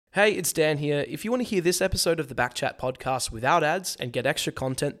Hey, it's Dan here. If you want to hear this episode of the Backchat podcast without ads and get extra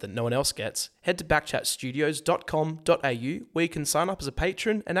content that no one else gets, head to backchatstudios.com.au where you can sign up as a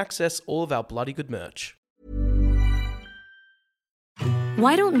patron and access all of our bloody good merch.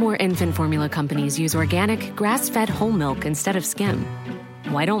 Why don't more infant formula companies use organic, grass-fed whole milk instead of skim?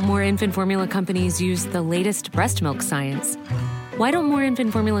 Why don't more infant formula companies use the latest breast milk science? Why don't more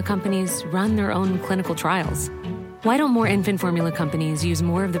infant formula companies run their own clinical trials? Why don't more infant formula companies use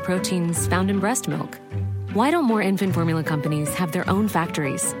more of the proteins found in breast milk? Why don't more infant formula companies have their own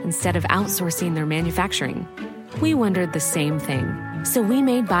factories instead of outsourcing their manufacturing? We wondered the same thing. So we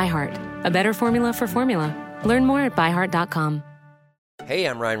made ByHeart, a better formula for formula. Learn more at byheart.com. Hey,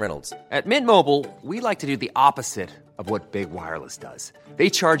 I'm Ryan Reynolds. At Mint Mobile, we like to do the opposite of what Big Wireless does.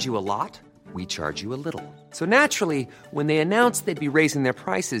 They charge you a lot, we charge you a little. So naturally, when they announced they'd be raising their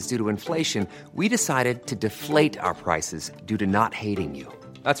prices due to inflation, we decided to deflate our prices due to not hating you.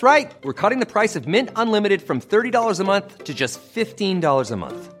 That's right. We're cutting the price of Mint Unlimited from $30 a month to just $15 a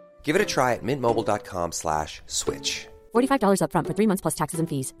month. Give it a try at mintmobile.com/switch. $45 up front for 3 months plus taxes and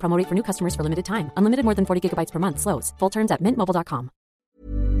fees. Promo rate for new customers for limited time. Unlimited more than 40 gigabytes per month. Slows full terms at mintmobile.com.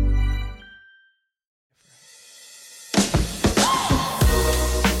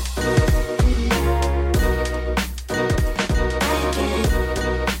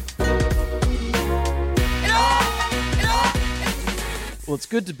 Well, it's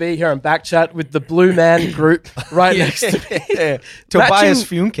good to be here on Backchat with the Blue Man group right next to me. Yeah. Tobias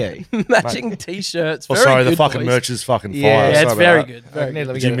Funke. Matching t-shirts. Oh, Very sorry, the good, fucking boys. merch is fucking fire. Yeah, Sorry it's about very that. good. Very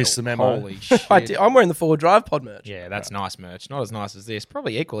good. Did you miss the memo? Holy shit. I'm wearing the Forward Drive pod merch. Yeah, that's nice merch. Not as nice as this.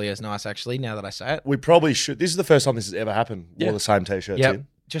 Probably equally as nice, actually, now that I say it. We probably should. This is the first time this has ever happened. Yeah. Wore the same t-shirts Yep. in.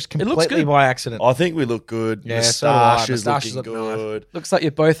 Just looks completely good. by accident. I think we look good. Yeah, so do I. Moustache is Moustaches looking look nice. good. Looks like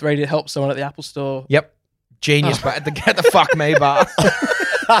you're both ready to help someone at the Apple Store. Yep. Genius, but at the fuck me bar.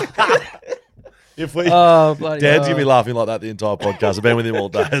 If we, Oh, bloody Dad's hell. gonna be laughing like that the entire podcast. I've been with him all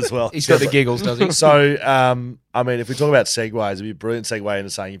day as well. He's got the giggles, does he? So, I mean, if we talk about segues, it'd be a brilliant segue into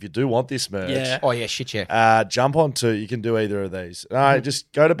saying if you do want this merch, Yeah. Oh, yeah, shit, yeah. jump onto, you can do either of these.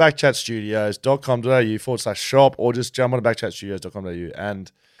 Just go to backchatstudios.com.au/shop or just jump on to backchatstudios.com.au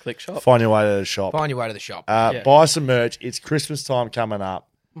and Click shop. find your way to the shop. Find your way to the shop. Yeah. Buy some merch. It's Christmas time coming up.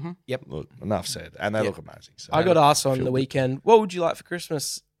 Yep. Look, enough said. And they look amazing. So I got asked on feel the good. weekend, what would you like for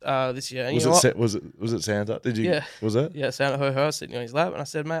Christmas this year? And Was you know what? was it Santa? Did you? Yeah. Was it? Yeah, Santa Ho sitting on his lap. And I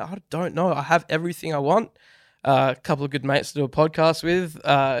said, mate, I don't know. I have everything I want. A couple of good mates to do a podcast with.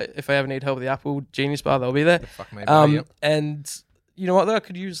 If I ever need help with the Apple Genius Bar, they'll be there. Fuck me bar, yep. And you know what, though? I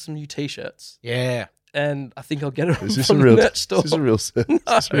could use some new T-shirts. Yeah. And I think I'll get it Is this from a real? the merch store. Is this a real? Is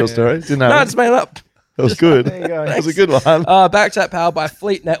this a real story? Didn't No, know. I just made it up. That was good. There you go. That was a good one. Backchat powered by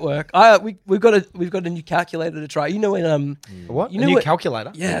Fleet Network. We've got a new calculator to try. You know when What? You A know new what-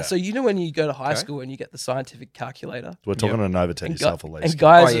 calculator? yeah, so you know when you go to high school and you get the scientific calculator. We're talking to Novotel And, yourself at least. and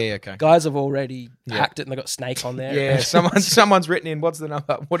guys, Oh, yeah, okay. guys have already hacked it and they got Snake on there. Yeah, someone's written in, what's the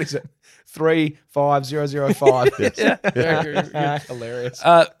number? What is it? 35005. Yeah. Very good. Hilarious.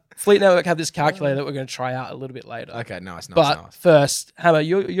 Fleet Network have this calculator that we're going to try out a little bit later. Okay, nice. But first, Hammer,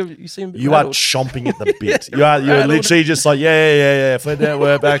 you seem a bit You are rattled. chomping at the bit. You're literally just like, yeah. Fleet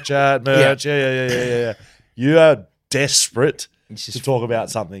Network, Backchat, merch, yeah. You are desperate to talk about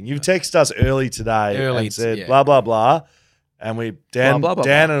something. You've texted us early today and said yeah. blah, blah, blah. And Dan Blah, blah, blah,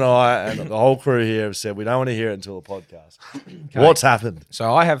 Dan and I and the whole crew here have said we don't want to hear it until the podcast. What's happened?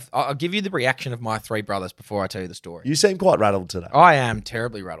 So I'll give you the reaction of my three brothers before I tell you the story. You seem quite rattled today. I am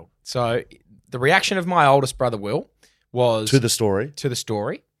terribly rattled. So the reaction of my oldest brother, Will, was To the story.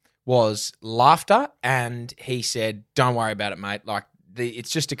 was laughter, and he said, "Don't worry about it, mate. Like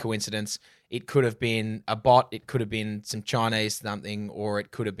it's just a coincidence. It could have been a bot. It could have been some Chinese something, or it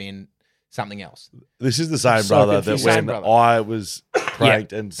could have been something else." This is the same So brother that confused. when Same brother. I was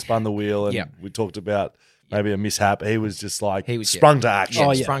pranked and spun the wheel and Yeah. we talked about maybe a mishap, he was just like He was sprung to action.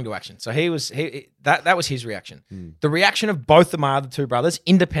 Oh, yeah. Sprung to action. So that was his reaction. The reaction of both of my other two brothers,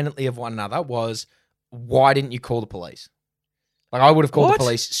 independently of one another, was, "Why didn't you call the police?" Like I would have called What? the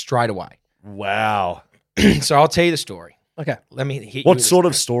police straight away. Wow. So I'll tell you the story. Okay. Let me hit you What with sort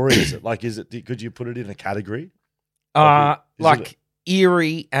of story is it? Like, could you put it in a category? it. Is Like it-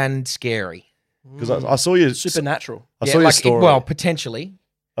 eerie and scary. Because I saw you. Supernatural. I saw your like story. well, potentially.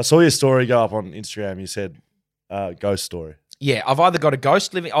 I saw your story go up on Instagram. You said ghost story. Yeah, I've either got a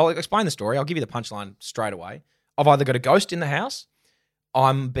ghost living. I'll explain the story. I'll give you the punchline straight away. I've either got a ghost in the house,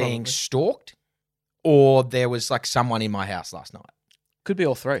 I'm being stalked, or there was like someone in my house last night. Could be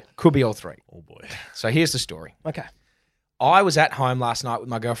all three. Could be all three. Oh boy. So here's the story. Okay. I was at home last night with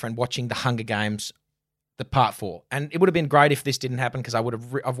my girlfriend watching the Hunger Games, the part 4. And it would have been great if this didn't happen because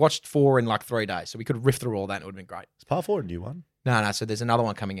I've watched 4 in like 3 days. So we could have riffed through all that and it would have been great. Is part 4 a new one? No. So there's another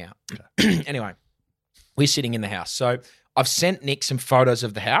one coming out. Okay. Anyway, we're sitting in the house. So I've sent Nick some photos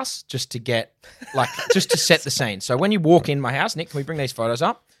of the house just to get, just to set the scene. So when you walk in my house, Nick, can we bring these photos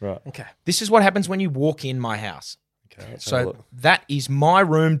up? Right. Okay. This is what happens when you walk in my house. Okay. So that is my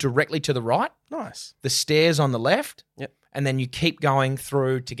room directly to the right, Nice. the stairs on the left, Yep. and then you keep going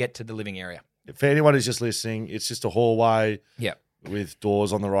through to get to the living area. For anyone who's just listening, it's just a hallway Yep. with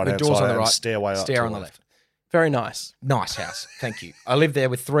doors on the right With hand doors side on the and right, stairway up stair to on the left. Very nice. Nice house. Thank you. I live there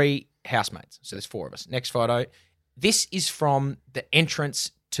with 3 housemates. So there's 4 of us. Next photo. This is from the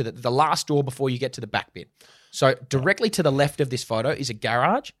entrance to the last door before you get to the back bit. So directly to the left of this photo is a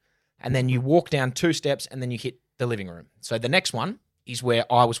garage. And then you walk down 2 steps and then you hit the living room. So the next one is where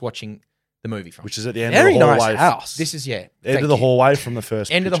I was watching the movie from. Which is at the end Very of the nice hallway. house. This is, End thank of the you. hallway from the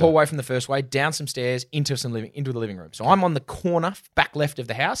first End of the picture. hallway from the first way, down some stairs, into the living room. So I'm on the corner, back left of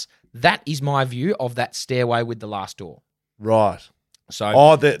the house. That is my view of that stairway with the last door. Right. So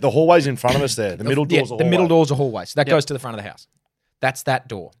Oh, the hallway's in front of us there. The middle door's a the hallway. middle door's a hallway. So that Yep. goes to the front of the house. That's that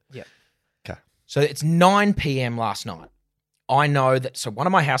door. Yep. Okay. So it's 9 p.m. last night. I know that. So one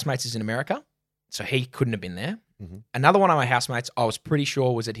of my housemates is in America, so he couldn't have been there. Mm-hmm. Another one of my housemates, I was pretty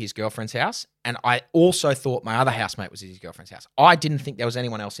sure was at his girlfriend's house, and I also thought my other housemate was at his girlfriend's house. I didn't think there was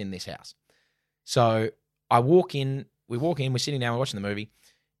anyone else in this house. So I walk in. We walk in. We're sitting down. We're watching the movie.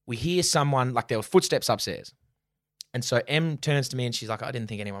 We hear someone, like there were footsteps upstairs. And so Em turns to me and she's like, I didn't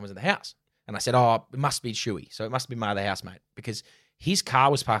think anyone was in the house. And I said, oh, it must be Shuey. So it must be my other housemate because his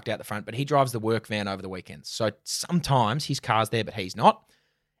car was parked out the front, but he drives the work van over the weekends. So sometimes his car's there, but he's not.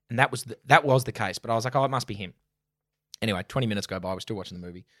 And that was the case. But I was like, oh, it must be him. Anyway, 20 minutes go by. We're still watching the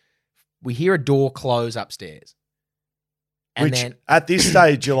movie. We hear a door close upstairs. And Which then at this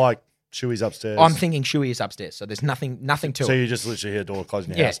stage, you're like, Chewy's upstairs. I'm thinking Shuey is upstairs. So there's nothing to So it. you just literally hear a door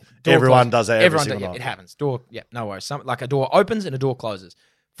closing your Yeah, house. door Everyone closes. does that every Everyone single does, night. it happens. Door, yeah, no worries. Like a door opens and a door closes.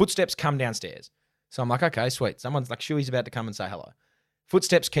 Footsteps come downstairs. So I'm like, okay, sweet. Someone's like, Shuey's about to come and say hello.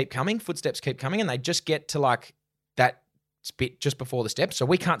 Footsteps keep coming, and they just get to like that bit just before the steps. So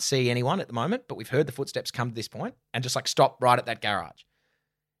we can't see anyone at the moment, but we've heard the footsteps come to this point and just like stop right at that garage.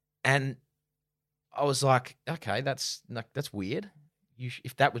 And I was like, okay, that's weird.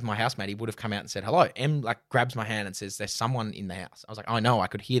 If that was my housemate, he would have come out and said hello. Em like grabs my hand and says, there's someone in the house. I was like, I know, I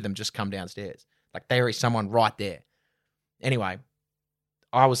could hear them just come downstairs. Like there is someone right there. Anyway,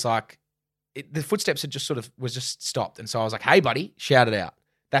 I was like, the footsteps had just was just stopped. And so I was like, hey buddy, shout it out.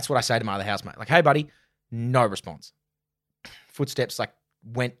 That's what I say to my other housemate. Like, hey buddy, no response. Footsteps like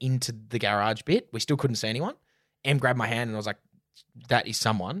went into the garage bit. We still couldn't see anyone. Em grabbed my hand and I was like, that is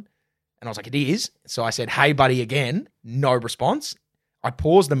someone. And I was like, it is. So I said, hey buddy again, no response. I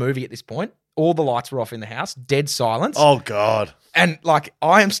paused the movie at this point. All the lights were off in the house, dead silence. Oh, God. And like,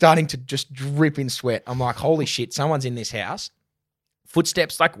 I am starting to just drip in sweat. I'm like, holy shit, someone's in this house.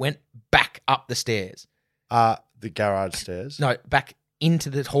 Footsteps like went back up the stairs. The garage stairs. No, back into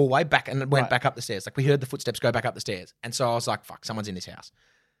the hallway, back and it went Right. back up the stairs. Like we heard the footsteps go back up the stairs. And so I was like, fuck, someone's in this house.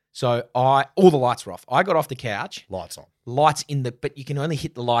 So all the lights were off. I got off the couch, Lights on. lights in but you can only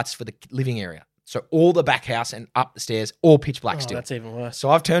hit the lights for the living area. So all the back house and up the stairs, all pitch black Oh, still. that's even worse. So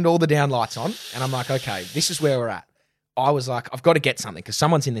I've turned all the down lights on and I'm like, okay, this is where we're at. I was like, I've got to get something because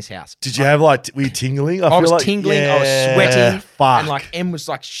someone's in this house. Did you have like, were you tingling? I feel was like- tingling, I Yeah, was sweating, Fuck. and like Em was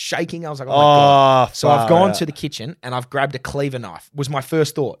like shaking. I was like, oh my God. So I've far gone out. to the kitchen and I've grabbed a cleaver knife, was my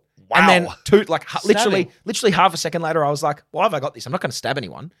first thought. Wow. And then literally half a second later, I was like, why have I got this? I'm not going to stab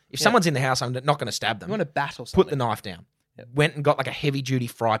anyone. If someone's in the house, I'm not going to stab them. You want to battle something. Put the knife down. Went and got like a heavy duty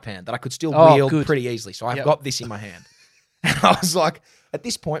fry pan that I could still Oh, wield good. pretty easily. So I've Yep. got this in my hand. And I was like, at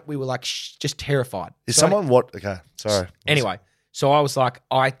this point, we were like just terrified. Is So someone what? Okay, sorry. Anyway, so I was like,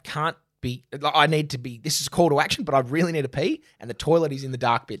 I can't be, I need to be, this is a call to action, but I really need to pee, and the toilet is in the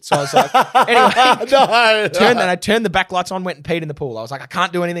dark bit. So I was like, anyway, no. I turned the back lights on, went and peed in the pool. I was like, I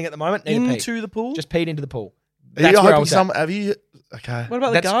can't do anything at the moment, need to pee. Into the pool? Just peed into the pool. Are you That's where I hoping was at. have you? Okay. What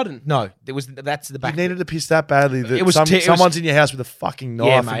about the That's- garden? No, that's the You back. needed to piss that badly that It was it was- someone's in your house with a fucking knife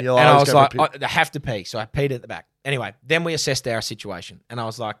Yeah, and mate. you're And like, I "Let's was go like, for a piss." I have to pee. So I peed at the back. Anyway, then we assessed our situation. And I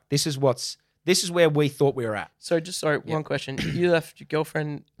was like, this is where we thought we were at. So just one question. You left your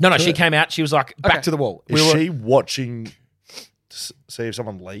girlfriend. No, she came out. She was like, back Okay. to the wall. Is she watching to see if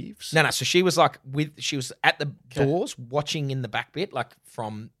someone leaves? No. So she was like she was at the doors watching in the back bit, like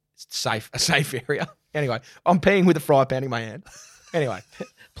from a safe area. Anyway, I'm peeing with a fry pan in my hand. Anyway,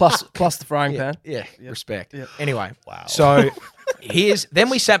 Plus the frying yeah, pan. yeah, respect. Yep. Anyway, Wow. So then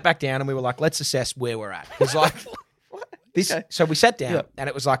we sat back down and we were like, let's assess where we're at. Because like this, Okay. so we sat down Yep. and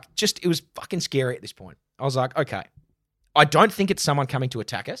it was like it was fucking scary at this point. I was like, okay, I don't think it's someone coming to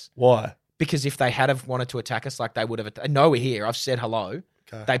attack us. Why? Because if they had have wanted to attack us, like they would have, no, we're here. I've said hello.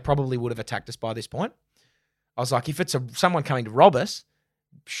 Okay. They probably would have attacked us by this point. I was like, if it's someone coming to rob us,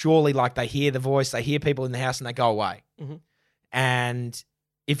 surely like they hear the voice, they hear people in the house and they go away. Mm-hmm. And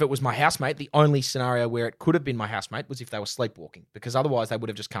if it was my housemate, the only scenario where it could have been my housemate was if they were sleepwalking, because otherwise they would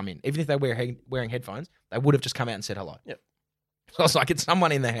have just come in. Even if they were wearing headphones, they would have just come out and said hello. Yep. So I was like, it's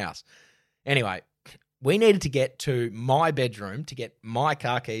someone in the house. Anyway, we needed to get to my bedroom to get my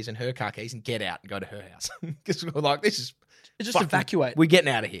car keys and her car keys and get out and go to her house. Because we were like, this is... Just evacuate. We're getting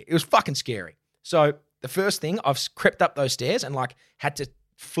out of here. It was fucking scary. So the first thing, I've crept up those stairs and like had to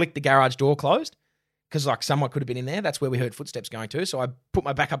flick the garage door closed because like someone could have been in there. That's where we heard footsteps going to. So I put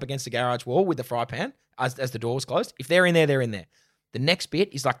my back up against the garage wall with the fry pan as the door was closed. If they're in there, they're in there. The next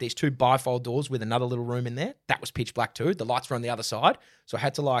bit is like these 2 bifold doors with another little room in there. That was pitch black too. The lights were on the other side. So I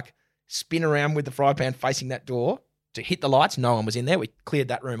had to like spin around with the fry pan facing that door to hit the lights. No one was in there. We cleared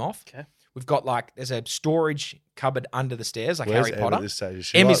that room off. Okay. We've got like, there's a storage cupboard under the stairs, like Where's Harry Em Potter. at this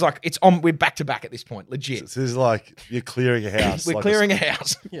stage? Emmy's like, it's on, we're back to back at this point, legit. So this is like you're clearing a house. We're like clearing a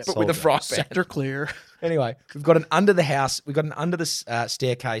house but with a fry pan. Sector clear. Anyway, we've got an under the house, we've got an under the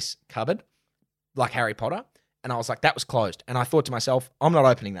staircase cupboard, like Harry Potter. And I was like, that was closed. And I thought to myself, I'm not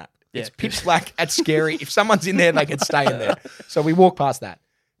opening that. It's pitch black. It's scary. If someone's in there, they can stay in there. So we walk past that.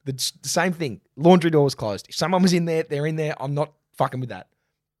 The same thing. Laundry door was closed. If someone was in there, they're in there. I'm not fucking with that.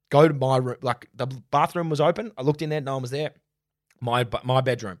 Go to my room. Like the bathroom was open. I looked in there. No one was there. My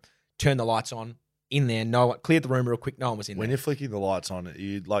bedroom. Turned the lights on. In there. No one. Cleared the room real quick. No one was in when there. you're flicking the lights on,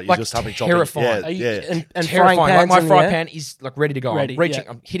 you're Like just having terrifying. chopping. Yeah, yeah. And terrifying. frying Like my pans in fry there. pan is like ready to go. Ready, I'm reaching. yeah.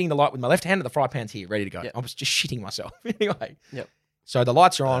 I'm hitting the light with my left hand, and the fry pan's here, ready to go. Yeah. I was just shitting myself. Anyway. Yep. So the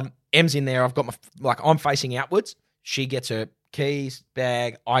lights are on. Em's in there. I've got I'm facing outwards. She gets her keys,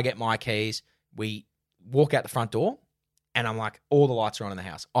 bag. I get my keys. We walk out the front door, and I'm like, all the lights are on in the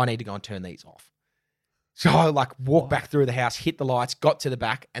house. I need to go and turn these off. So I like walk back through the house, hit the lights, got to the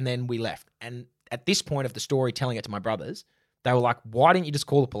back, and then we left. And at this point of the story, telling it to my brothers, they were like, why didn't you just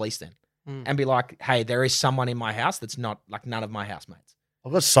call the police then? And be like, hey, there is someone in my house that's not like none of my housemates.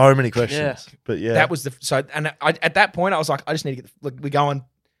 I've got so many questions, but yeah, That was at that point, I was like, I just need to we're going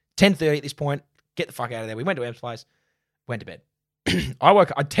 10:30 at this point, get the fuck out of there. We went to Em's place, went to bed.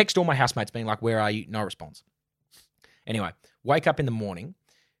 I text all my housemates being like, where are you? No response. Anyway, wake up in the morning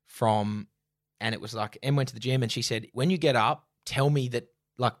and it was like, Em went to the gym and she said, when you get up, tell me that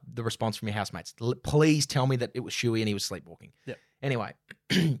like the response from your housemates. Please tell me that it was Shuey and he was sleepwalking. Yep. Anyway,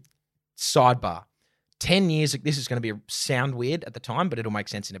 sidebar. 10 years, this is going to sound weird at the time, but it'll make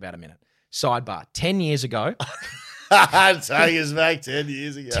sense in about a minute. Sidebar. 10 years ago. Take us back 10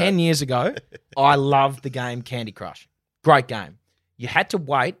 years ago. 10 years ago, I loved the game Candy Crush. Great game. You had to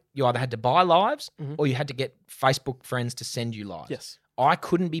wait. You either had to buy lives or you had to get Facebook friends to send you lives. Yes. I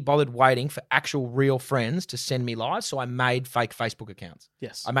couldn't be bothered waiting for actual real friends to send me lives, so I made fake Facebook accounts.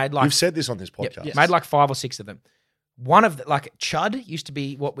 Yes. I made like You've said this on this podcast. Yes. made like 5 or 6 of them. One of the, like Chud used to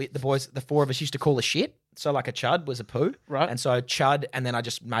be what the 4 of us used to call a shit. So like a Chud was a poo. Right. And so Chud, and then I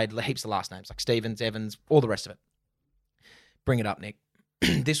just made heaps of last names like Stevens, Evans, all the rest of it. Bring it up, Nick.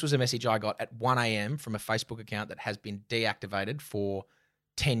 This was a message I got at 1 a.m. from a Facebook account that has been deactivated for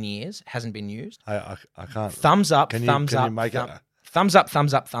 10 years, hasn't been used. I can't. Thumbs up, Can you- thumbs can you up, make thumb- it? thumbs up,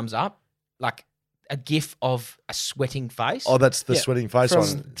 thumbs up, thumbs up. Like a gif of a sweating face. Oh, that's the Yeah. sweating face From-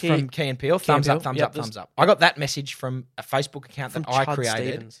 one. From Key and Peele. Key Thumbs and up, Peele. thumbs Yep, up, there's- thumbs up. I got that message from a Facebook account From that I Chud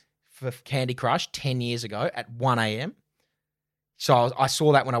created Stevens. for Candy Crush 10 years ago at 1 a.m. So I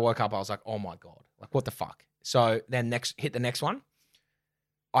saw that when I woke up. I was like, oh my God, like what the fuck? So then hit the next one.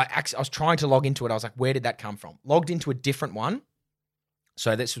 I was trying to log into it. I was like, where did that come from? Logged into a different one.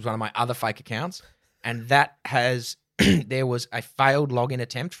 So this was one of my other fake accounts. And that has, there was a failed login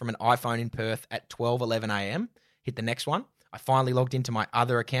attempt from an iPhone in Perth at 12:11 a.m. Hit the next one. I finally logged into my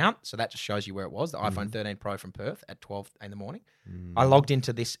other account. So that just shows you where it was, the iPhone 13 Pro from Perth at 12 in the morning. I logged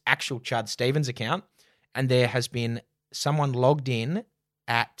into this actual Chud Stevens account, and there has been someone logged in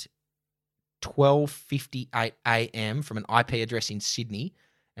at 12:58 a.m. from an IP address in Sydney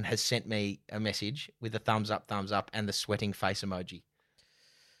and has sent me a message with a thumbs up, and the sweating face emoji.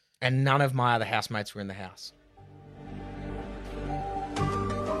 And none of my other housemates were in the house.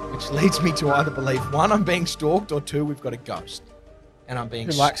 Which leads me to either believe, 1, I'm being stalked, or 2, we've got a ghost. And I'm being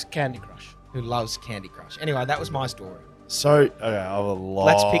Who likes Candy Crush? who loves Candy Crush. Anyway, that was my story. So, okay, I have a lot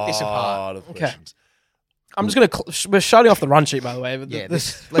Let's pick this apart. of Okay. questions. I'm just going to... We're shutting off the run sheet, by the way. Yeah,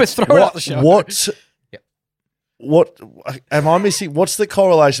 We're throwing out the show. What am I missing? What's the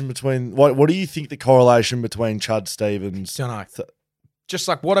correlation between what do you think the correlation between Chud Stevens? Don't know. just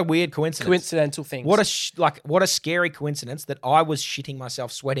like what a weird coincidence. Coincidental things. What a scary coincidence that I was shitting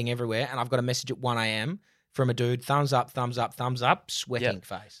myself, sweating everywhere, and I've got a message at 1 a.m. from a dude, thumbs up, sweating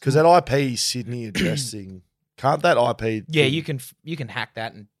face. Because that IP Sydney address thing, can't that IP? Yeah, thing- you can hack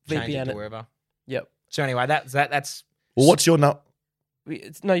that and change VPN it to it. wherever. Yep. So anyway, that's Well, what's your No,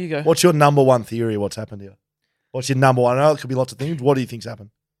 you go. What's your number one theory? What's happened here? What's your number one? I know it could be lots of things. What do you think's happened?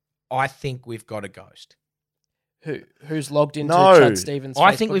 I think we've got a ghost. Who's logged into No. Chad Stevens?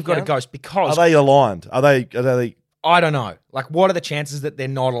 I think Facebook we've got a account? ghost because Are they aligned? Are they? I don't know. Like, what are the chances that they're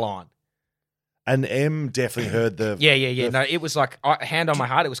not aligned? And M definitely heard the. Yeah. No, it was like hand on my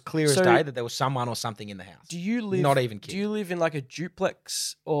heart. It was clear as So- day that there was someone or something in the house. Do you live? Not even Do kidding. you live in like a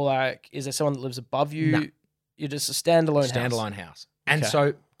duplex or like is there someone that lives above you? No. You're just a standalone house. And Okay.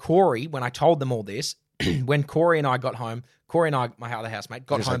 so Corey, when I told them all this, when Corey and I got home, Corey and I, my other housemate,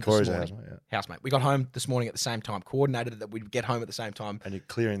 got home Corey's this morning. housemate, Housemate. We got home this morning at the same time, coordinated that we'd get home at the same time, And you're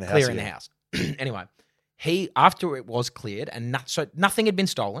clearing the house. clearing the again. house. Anyway, after it was cleared and so nothing had been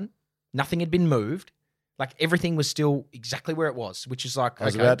stolen, nothing had been moved, like everything was still exactly where it was, which is like, I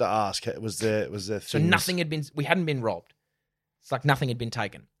was okay. about to ask. Was there? So things- nothing had been, we hadn't been robbed. It's like nothing had been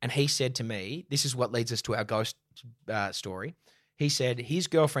taken. And he said to me, this is what leads us to our ghost story. He said his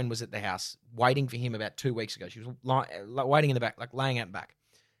girlfriend was at the house waiting for him about 2 weeks ago. She was waiting in the back, like laying out in the back.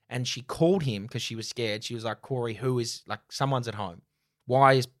 And she called him because she was scared. She was like, Corey, someone's at home.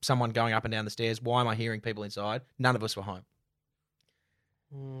 Why is someone going up and down the stairs? Why am I hearing people inside? None of us were home.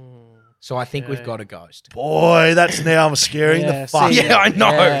 So I think we've Okay. got a ghost. Boy, that's now I'm scaring the fuck. Yeah, I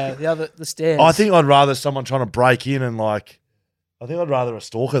know. Yeah, the stairs. I think I'd rather someone trying to break in and like. I think I'd rather a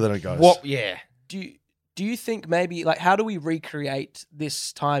stalker than a ghost. What? Yeah. Do you think maybe like how do we recreate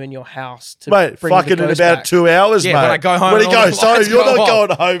this time in your house to Mate, bring the fucking in ghost about back? 2 hours, Yeah, mate. when I go home When he and all goes the home, lights you're go not off.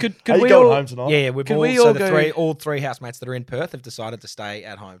 going home. Could Are you we going all- home tonight? Yeah, we've Can all, we so all the go- all three housemates that are in Perth have decided to stay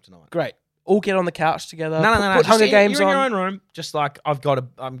at home tonight. Great. All get on the couch together. No. Put just Hunger in- Games you're in on. your own room. Just like I'm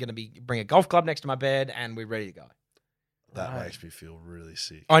going to bring a golf club next to my bed, and we're ready to go. That makes me feel really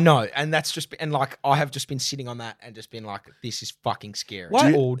sick. I know, and that's just and like I have just been sitting on that and just been like, this is fucking scary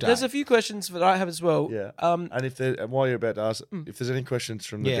Why- all day. There's a few questions that I have as well. Yeah. And And while you're about to ask, if there's any questions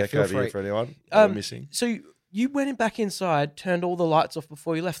from the Yeah, deck feel over here free. for anyone that I'm missing. So you went back inside, turned all the lights off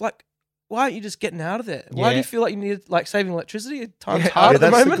before you left. Like, why aren't you just getting out of there? Why do Yeah. you feel like you need like saving electricity? Time's Yeah, hard at the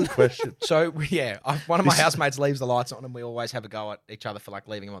that's a moment. good question. So yeah, one of my housemates leaves the lights on, and we always have a go at each other for like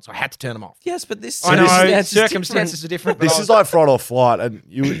leaving them on. So I had to turn them off. Yes, but this I know circumstance is circumstances are different. But This I is was- like fight or flight, and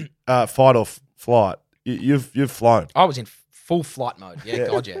you fight or flight. You've flown. I was in full flight mode. Yeah, Yeah.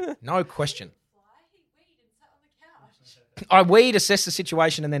 God, yeah, no question. I weed, assessed the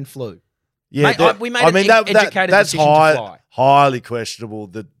situation, and then flew. Yeah, Mate, we made an educated that's decision to fly. highly questionable.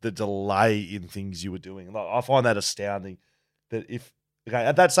 The delay in things you were doing. Like, I find that astounding. That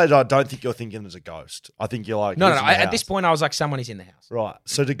at that stage, I don't think you're thinking there's a ghost. I think you're like No. "Who's in the At this house?" point, I was like, someone is in the house. Right.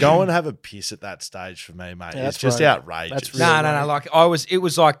 So to go and have a piss at that stage for me, mate, Yeah, it's that's just right. outrageous. That's really No. Like I was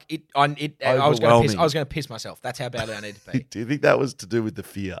like it. I was going to piss. Overwhelming. I was going to piss myself. That's how badly I needed to be. Do you think that was to do with the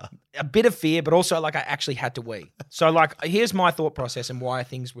fear? A bit of fear, but also like I actually had to wee. So like, here's my thought process and why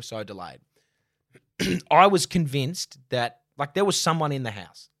things were so delayed. I was convinced that like there was someone in the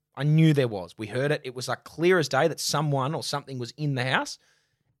house. I knew there was. We heard it. It was like clear as day that someone or something was in the house,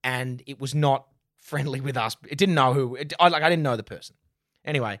 and it was not friendly with us. It didn't know who. I didn't know the person.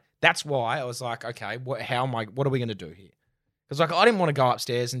 Anyway, that's why I was like, okay, what are we going to do here? Because like I didn't want to go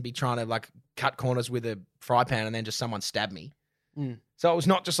upstairs and be trying to like cut corners with a fry pan and then just someone stab me. So it was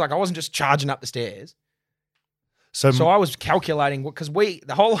not just like I wasn't just charging up the stairs. So I was calculating because the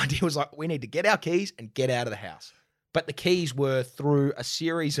whole idea was like we need to get our keys and get out of the house. But the keys were through a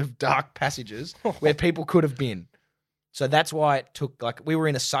series of dark passages where people could have been. So that's why it took like we were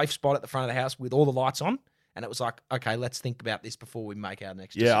in a safe spot at the front of the house with all the lights on, and it was like, okay, let's think about this before we make our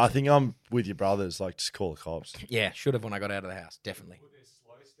next decision. Yeah, I think I'm with your brothers. Like, just call the cops. Yeah, should have when I got out of the house, definitely.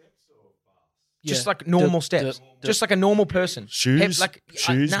 Yeah. Just like normal steps, just like a normal person. Shoes?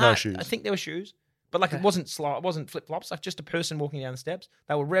 Shoes? Nah, No shoes. I think there were shoes, but like it wasn't slow. It wasn't flip flops. Like just a person walking down the steps.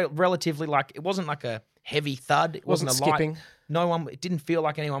 They were relatively like it wasn't like a heavy thud. It wasn't a skipping. light. No one. It didn't feel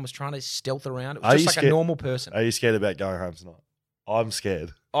like anyone was trying to stealth around. It Are was you just like a scared- normal person. Are you scared about going home tonight? I'm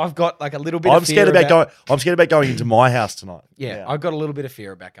scared. I've got like a little bit. I'm of fear scared about going. I'm scared about going into my house tonight. Yeah, I've got a little bit of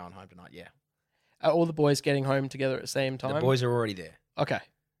fear about going home tonight. Yeah, Are all the boys getting home together at the same time? the boys are already there. Okay.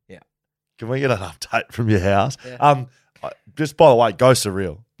 Can we get an update from your house? Yeah. Just by the way, ghosts are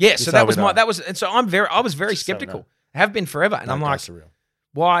real. Yeah, Just so so that we was know. and so I was very Just so we skeptical. know. Have been forever, and No, I'm like, ghosts are real.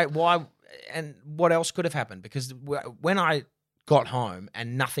 why, and what else could have happened? Because when I got home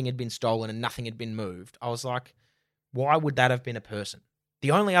and nothing had been stolen and nothing had been moved, I was like, why would that have been a person?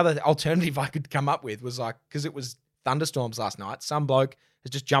 The only other alternative I could come up with was like, because it was thunderstorms last night, some bloke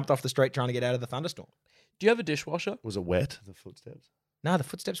has just jumped off the street trying to get out of the thunderstorm. Do you have a dishwasher? Was it wet, the footsteps? No, the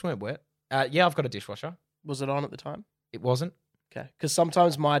footsteps weren't wet. Yeah, I've got a dishwasher. Was it on at the time? It wasn't. Okay. Because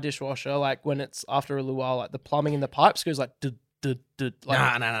sometimes my dishwasher, like when it's after a little while, like the plumbing in the pipes goes like, like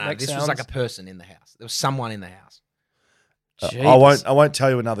No. This was like a person in the house. There was someone in the house. I won't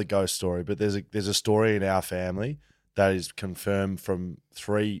tell you another ghost story, but there's a story in our family that is confirmed from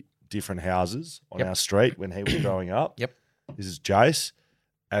 3 different houses on our street when he was growing up. Yep. This is Jace,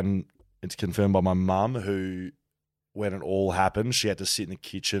 and it's confirmed by my mum, who, when it all happened, she had to sit in the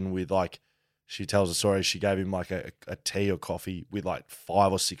kitchen with like, she tells a story, she gave him like a tea or coffee with like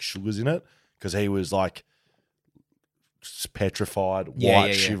 5 or 6 sugars in it because he was like petrified,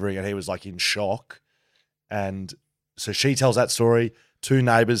 shivering, and he was like in shock. And so she tells that story. 2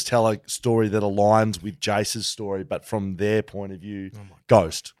 neighbours tell a story that aligns with Jace's story, but from their point of view,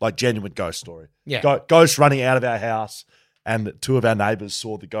 ghost, like genuine ghost story. Yeah. Ghost running out of our house, and 2 of our neighbours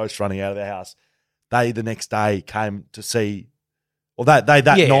saw the ghost running out of their house. They, the next day, came to see, or that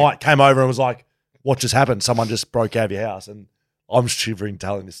night came over and was like, what just happened? Someone just broke out of your house. And I'm shivering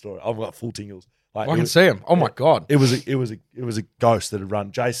telling this story. I've got full tingles. Like, I can see him. Oh my God. It was a ghost that had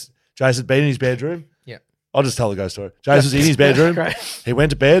run. Jace had been in his bedroom. Yeah. I'll just tell the ghost story. Jace was in his bedroom. Great. He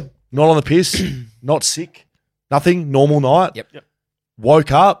went to bed, not on the piss, not sick, nothing, normal night. Yep.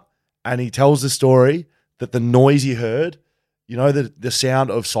 Woke up, and he tells the story that the noise he heard, you know, the sound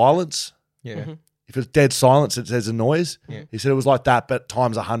of silence. Yeah. Mm-hmm. If it's dead silence, it says a noise. Yeah. He said it was like that, but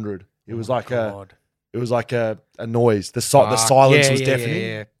times 100. It was like God. it was like a noise. The silence was deafening.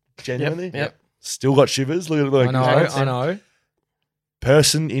 Yeah. Genuinely. Yep. Still got shivers. Look at I know.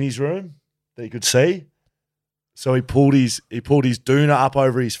 Person in his room that he could see. So he pulled his doona up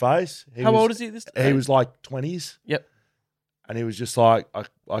over his face. How old is he this day? He was like 20s. Yep. And he was just like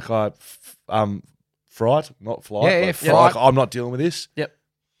fright, not flight. Yeah, like, fright. like, I'm not dealing with this. Yep.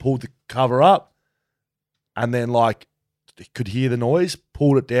 Pulled the cover up, and then like he could hear the noise,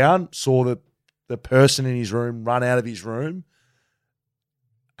 pulled it down, saw the person in his room run out of his room.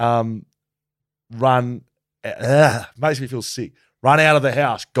 Makes me feel sick. Run out of the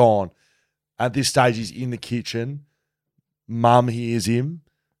house, gone. At this stage, he's in the kitchen. Mum hears him,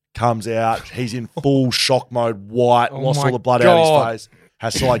 comes out. He's in full shock mode, white, lost all the blood out of his face.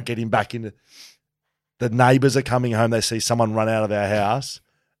 Has to like get him back into. The neighbours are coming home. They see someone run out of their house,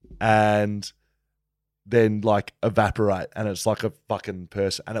 and then like evaporate, and it's like a fucking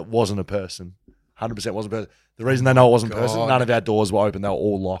person, and it wasn't a person. 100% wasn't a person. The reason they know it wasn't a person, none of our doors were open. They were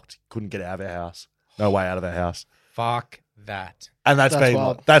all locked. Couldn't get out of our house. No way out of our house. Fuck that. And that's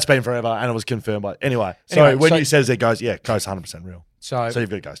been forever, and it was confirmed by. Anyway, so when you says there goes, ghost 100% real. So you've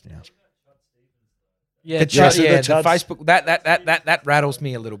got a ghost in your house. Yeah, The Facebook that rattles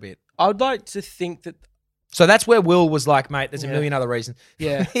me a little bit. I would like to think that. So that's where Will was like, mate, there's a Yeah. million other reasons.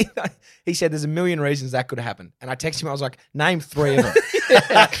 Yeah. He said there's a million reasons that could happen. And I texted him, I was like, name 3 of them.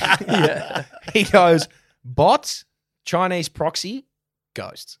 Yeah. He goes, bots, Chinese proxy,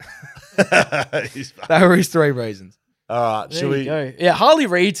 ghosts. They were his 3 reasons. All right, There should you we? go. Yeah, Harley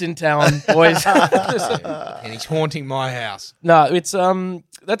Reid's in town, boys. And he's haunting my house. No, it's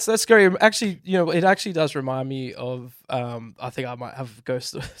that's scary. Actually, it actually does remind me of I think I might have a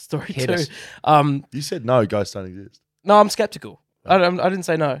ghost story Hit too. us. You said no, ghosts don't exist. No, I'm skeptical. I didn't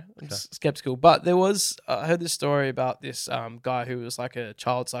say no. I'm skeptical. But there was I heard this story about this guy who was like a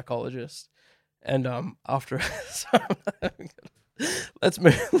child psychologist, and after let's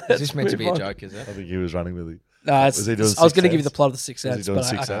move. Is this meant to be a joke, is it? I think he was running with it. No, Was he doing I was going to Sixth give you the Sense? plot of the Sixth Was he Sense, doing but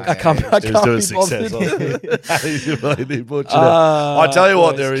Sixth Sense? I can't. I He was doing can't Sixth be Sense. He's really butchered it. Ah, I tell you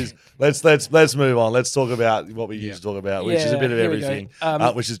what, boys. there is. Let's move on. Let's talk about what we used to talk about, which is a Yeah, bit of here we go.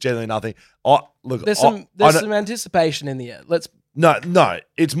 everything, which is generally nothing. Look, There's some anticipation in the air. No,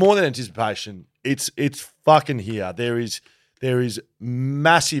 it's more than anticipation. It's fucking here. There is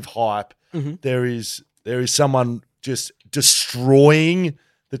massive hype. Mm-hmm. There is someone just destroying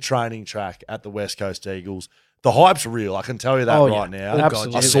the training track at the West Coast Eagles. The hype's real. I can tell you that right now.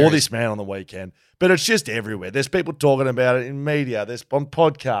 Absolutely. I saw this man on the weekend, but it's just everywhere. There's people talking about it in media. There's on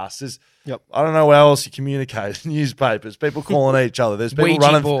podcasts. There's I don't know how else you communicate. Newspapers. People calling each other. There's people Ouija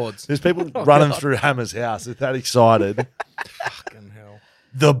running. boards. There's people running through Hammer's house. They're that excited. Fucking hell.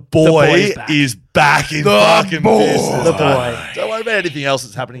 The boy is back in fucking business. The boy. Don't worry about anything else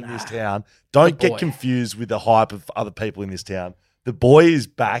that's happening in this town. Don't get confused with the hype of other people in this town. The boy is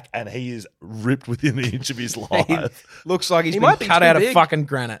back, and he is ripped within an inch of his life. Looks like he's might been be cut too out of big. fucking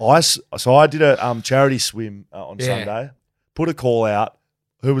granite. I did a charity swim on Yeah. Sunday. Put a call out.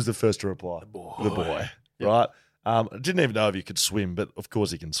 Who was the first to reply? The boy. Right? I didn't even know if he could swim, but of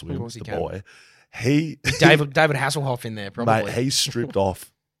course he can swim. Of course he the can. boy. He David Hasselhoff in there, probably. Mate, he stripped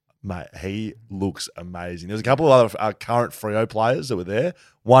off. Mate, he looks amazing. There's a couple of other current Freo players that were there.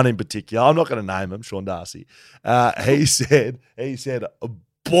 One in particular, I'm not going to name him, Sean Darcy. He said,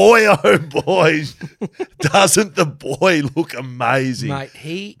 boy, oh boy, doesn't the boy look amazing?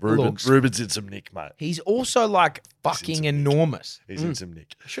 Mate, Ruben's in some nick, mate. He's also like fucking enormous. He's in some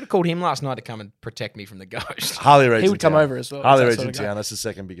nick. I should have called him last night to come and protect me from the ghost. Harley Reid's He would in come town. over as well. Harley That Reid's sort in of guy. town. That's the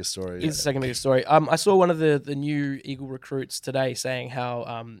second biggest story. He's the second biggest story. I saw one of the new Eagle recruits today saying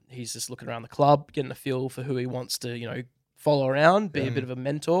how he's just looking around the club, getting a feel for who he wants to, follow around, be a bit of a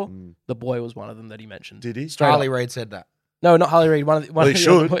mentor. The boy was one of them that he mentioned. Did he? Straight Harley up. Reid said that. No, not Harley Reid. One of the Well, he other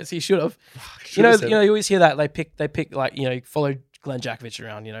should. boys. He should have. Should've said You it. always hear that they pick like follow Glenn Jakovich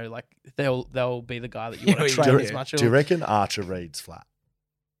around. Like they'll be the guy that you want to Yeah, train do as much. Do you reckon Archer Reid's flat?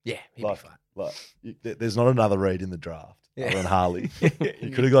 Yeah, he'd be fine. There's not another Reid in the draft Yeah. other than Harley. He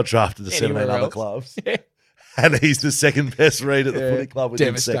could have got drafted to 17 Anywhere other else. clubs. Yeah. And he's the second best Reid at the Yeah. footy club within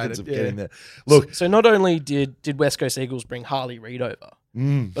Devastated, seconds of yeah. getting there. Look, So not only did West Coast Eagles bring Harley Reid over,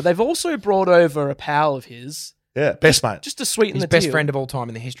 mm, but they've also brought over a pal of his yeah, best mate. just to sweeten His the best deal. friend of all time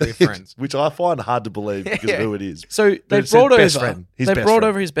in the history of Friends. Which I find hard to believe because of who it is. So they it said brought over best friend. His they best brought friend.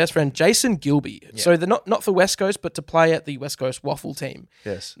 over his best friend Jason Gilby. So they're not for West Coast, but to play at the West Coast Waffle team.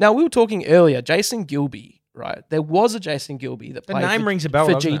 Yes. Now we were talking earlier, Jason Gilby, right? There was a Jason Gilby that The played name for, rings a bell,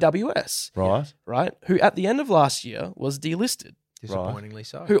 for doesn't it? GWS, Right. right? Who at the end of last year was delisted. Disappointingly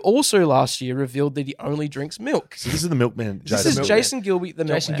so. Who also last year revealed that he only drinks milk. So this is the milkman. This is Milkman. Jason Gilby, the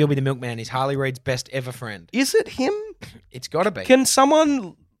Jason milkman. Gilby, the milkman, is Harley Reid's best ever friend. Is it him? It's got to be. Can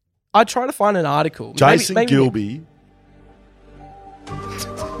someone? I try to find an article. Jason Maybe- Gilby.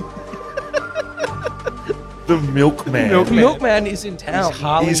 The milkman. Milkman is in town.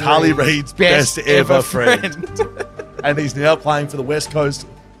 He's Harley Reid's best ever friend. And he's now playing for the West Coast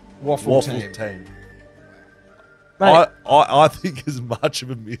Waffle team. Mate, I think as much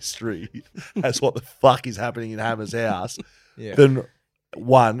of a mystery as what the fuck is happening in Hammer's house, Yeah. then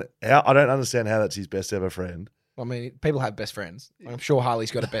one, I don't understand how that's his best ever friend. I mean, people have best friends. I'm sure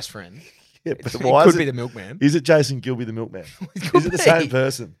Harley's got a best friend. Yeah, but It why could is be it, the milkman. Is it Jason Gilby the milkman? could Is it the be. same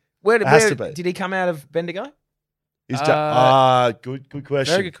person? Where, It has where to be. did he come out of Bendigo? Good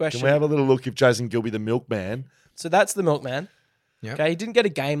question. very good question. Can we have a little look if Jason Gilby the milkman? so that's the milkman. Yep. Okay, he didn't get a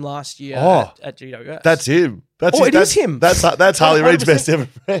game last year Oh, at GWS. That's him. That's Oh, his- it is that's- him. That's Harley Reid's 100%. best ever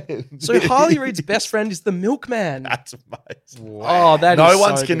friend. So Harley Reid's best friend is the milkman. That's amazing. Oh, that is No so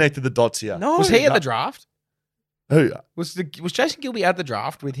one's good. connected the dots here. No, Was he at the draft? Who? Was Jason Gilby at the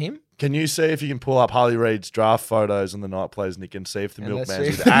draft with him? Can you see if you can pull up Harley Reid's draft photos on the Night Players, Nick, and see if the And let's milkman's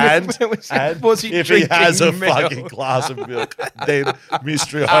see with if the and, milkman was he if he has a drinking milk? fucking glass of milk, then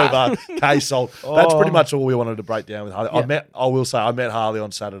mystery over, case solved. That's pretty much all we wanted to break down with Harley. I will say I met Harley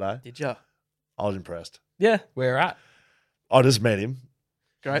on Saturday. Did you? I was impressed. Yeah, Where at? I just met him.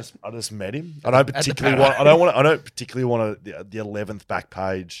 great. I just met him. I don't the particularly paddock. want. I don't particularly want the 11th back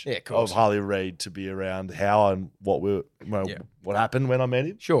page Yeah, of course. of Harley Reid to be around how and what happened when I met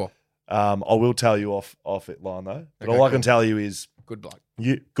him. Sure. I will tell you off it line though. But Okay, all I can cool. tell you is Good bloke.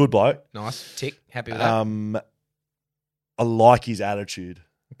 you good bloke. Nice. Tick. Happy with that. I like his attitude.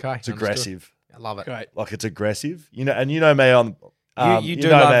 Okay. It's understood. aggressive. I love it. Great. Like it's aggressive. You know, and you know me on. You do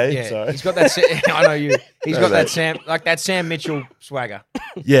know love, me. yeah. Sorry. He's got that. I know you. He's No, got that mate. Sam Mitchell swagger.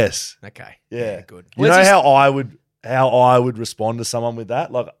 Yes. Okay. Yeah. Good. You Where's know his- how I would respond to someone with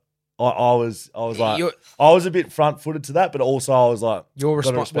that? Like I was like You're- I was a bit front footed to that, but also I was like Your gotta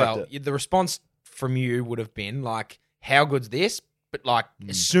response. respect Well, it. the response from you would have been like, "How good's this?" But like, Hmm.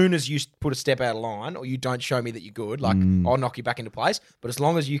 as soon as you put a step out of line, or you don't show me that you're good, like Hmm. I'll knock you back into place. But as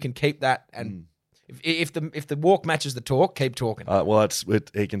long as you can keep that, and if the walk matches the talk, keep talking. well,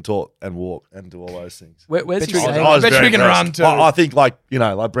 he can talk and walk and do all those things. Where's Bet he you- staying? I was bet very you can impressed. run too. I think like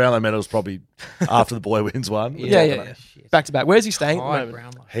Brownlow medals probably after the boy wins one. Yeah. Back to back. Where's he staying at the Hi, moment?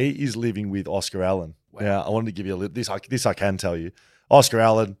 Brownlow. He is living with Oscar Allen. Now, I wanted to give you this I can tell you. Oscar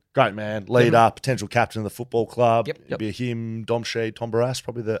Allen, great man, leader, potential captain of the football club. Yep. It'd be him, Dom Sheed, Tom Barras,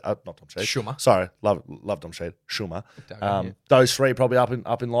 probably not Dom Sheed. Schumer. Sorry, love Dom Sheed. Schumer. Yeah. Those three probably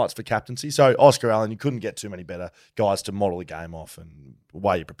up in lights for captaincy. So Oscar Allen, you couldn't get too many better guys to model the game off and the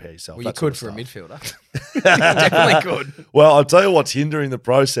way you prepare yourself. Well, you that sort could of for a stuff. midfielder. Definitely could. Well, I'll tell you what's hindering the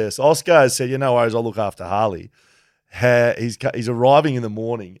process. Oscar has said, no worries, I'll look after Harley. He's arriving in the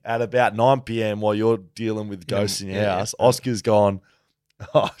morning at about 9 p.m. while you're dealing with ghosts in your house. Oscar's gone,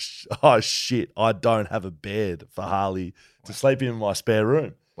 oh shit, I don't have a bed for Harley to sleep in my spare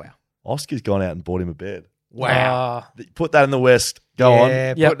room. Wow. Oscar's gone out and bought him a bed. Wow. Put that in the West. Go on.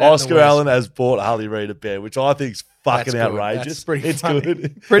 Yeah, Yep. put that in the Oscar West. Allen has bought Harley Reid a bed, which I think is fucking That's good. outrageous. That's pretty it's funny.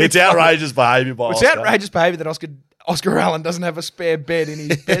 good. Pretty It's funny. outrageous behaviour by It's Oscar. outrageous behaviour that Oscar Allen doesn't have a spare bed in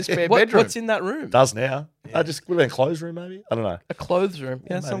his spare bedroom. What's in that room? Does now. Just would have been a closed room, maybe. I don't know. A clothes room.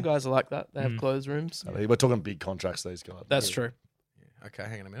 Yeah, some guys are like that. They have clothes rooms. I mean, we're talking big contracts. These guys. That's true. Okay,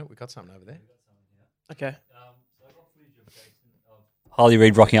 hang on a minute. We got something over there. Okay. Harley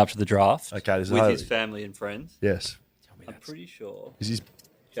Reid rocking up to the draft Okay, this is with Harley. his family and friends. Yes, I'm pretty sure is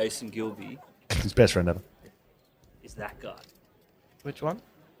Jason Gilby his best friend ever. is that guy. Which one?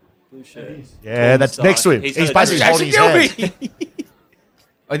 Blue shirt. Yeah, that's Moustache. next to him. He's He's got a basically Jason holding his hand.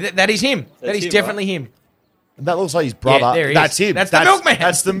 Oh, that is him. That is him, definitely him. And that looks like his brother. there he That's is. him. That's the milkman.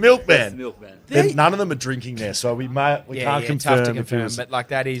 That's the That's milkman. the milkman. Then none of them are drinking there, so we can't confirm. tough to if it confirm, was- but like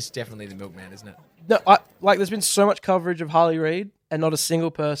that is definitely the milkman, isn't it? No, there's been so much coverage of Harley Reid, and not a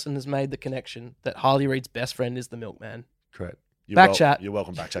single person has made the connection that Harley Reid's best friend is the milkman. Correct. Backchat. You're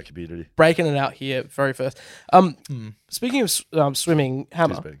welcome, Backchat community. Breaking it out here very first. Speaking of swimming,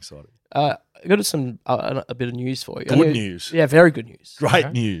 Hammer, Just being excited. I got some a bit of news for you. Good news. Yeah, very good news.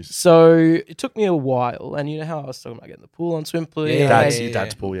 Great news. So it took me a while, and you know how I was talking about getting the pool on Swimply. Yeah, Dad's, yeah, your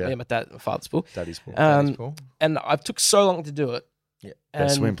dad's pool, yeah. Yeah, my father's pool. Daddy's pool. Um, Cool. And I took so long to do it. Yeah.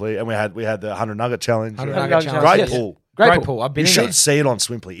 Best and Swimply. And we had the 100 Nugget Challenge. 100 Nugget Nugget Challenge, Great yes. pool. Great, pool. I've You been in should there. see it on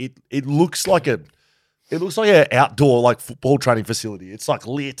Swimply. It looks like an outdoor like football training facility. It's like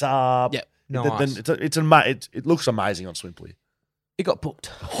lit up. Yeah. Nice. It looks amazing on Swimply. It got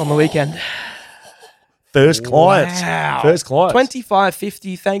booked on the weekend. First clients. Wow. First clients.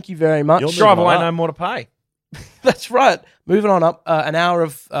 $25.50. Thank you very much. You're Drive moving away, on no up. more to pay. That's right. Moving on up. An hour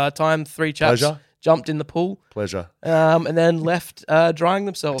of time. 3 chaps Pleasure. jumped in the pool, Pleasure. and then left drying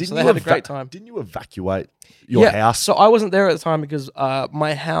themselves. So they had a great time. Didn't you evacuate your house? So I wasn't there at the time because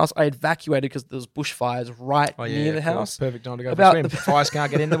my house I evacuated because there was bushfires right near the of course. house. Perfect time to go About for a swim. the- Fires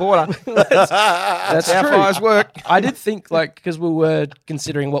can't get in the water. That's how true. fires work. I did think because we were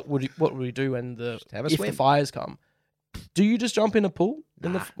considering what would we do when have a if swim. the fires come. Do you just jump in a pool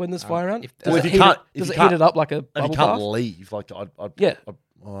when there's fire around? if- Does Well, it if you heat can't- it- if does you it can't- heat it up like a and bubble you can't bath? leave. Like, Yeah.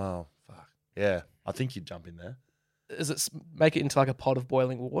 wow, fuck. Yeah, I think you'd jump in there. Does it make it into like a pot of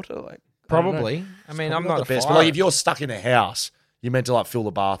boiling water? Like I don't know. Probably. I mean, I'm Probably not the a best. fire. But like, if you're stuck in a house, you're meant to like fill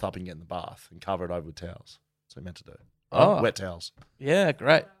the bath up and get in the bath and cover it over with towels. That's what you're meant to do. Oh. Wet towels. Yeah,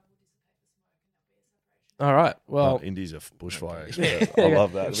 great. All right. Well, Indy's a bushfire expert. I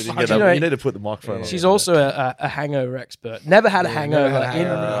love that. We didn't get You that. know, You need to put the microphone on. she's there. also a hangover expert. Never had a hangover, never had a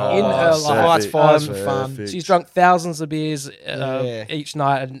hangover. in her Oh, life. that's fire's Perfect. fun. She's drunk thousands of beers Yeah. each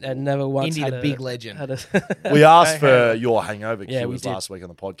night and never once Indy, had the a big legend. had a We asked for your hangover Yeah, we cures did. last week on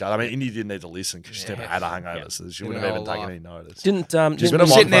the podcast. I mean, Indy didn't need to listen because she's never had a hangover, so she wouldn't have even taken any notice. Didn't She's didn't- got a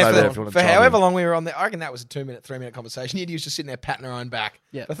Sitting there microphone over there if you for, want for to chime however in. long we were on there. I reckon that was a 3-minute conversation. Indy was just sitting there patting her own back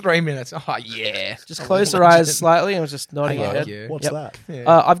Yeah. for 3 minutes. Oh, yeah. just closed her eyes slightly and was just nodding her Thank head. you. What's Yep. that?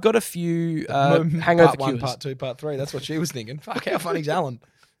 Yeah. I've got a few hangover part 1, cures. part 2, part 3. That's what she was thinking. Fuck, how funny's Alan?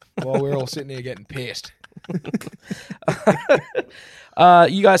 While we're all sitting here getting pissed.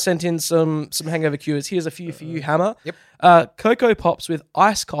 You guys sent in some hangover cures. Here's a few for you, Hammer. Yep. Cocoa Pops with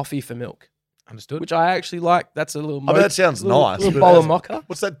iced coffee for milk, Understood. which I actually like. That's a little. I mean, that sounds nice. Little but bowl of mocha.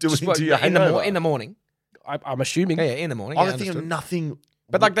 What's that doing Just what- to your in, hangover? in the morning. I'm assuming. Yeah, in the morning. I yeah, don't think of understood. nothing.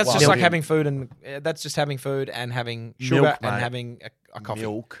 But like that's just like milk. having food and that's just having food and having sugar Milk, and mate. having a coffee.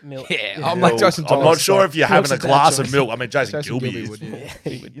 Milk. Milk. Yeah, I'm Milk. like Jason. I'm not sure if you're having a glass of milk. I mean, Jason Jason Gilby Gilby is. would,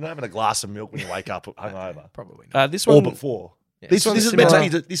 yeah. You're not having a glass of milk when you wake up hungover. Probably not. This Or one. before. Yeah. This one's is meant to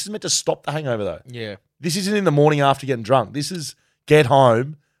similar. be. This is meant to stop the hangover though. Yeah. This isn't in the morning after getting drunk. This is get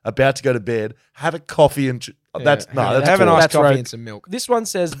home, about to go to bed, have a coffee and that's have that's an cool. iced That's coffee rogue. and some milk. This one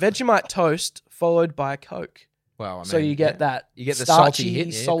says Vegemite toast followed by a Coke. Well, I mean, So you get that. You get the starchy, salty hit,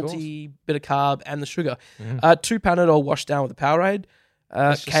 yeah, of salty bit of carb and the sugar. 2 Panadol washed down with a Powerade.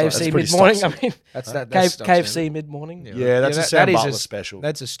 just like- KFC that's pretty mid morning. stock I mean, That's that. KFC mid morning. Yeah, that's a Sam Butler s- special.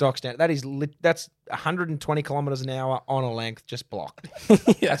 That's a stock standard. That is that's 120 kilometers an hour on a length, just blocked.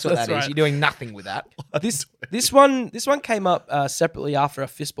 That's what that is. You're doing nothing with that. This one came up separately after a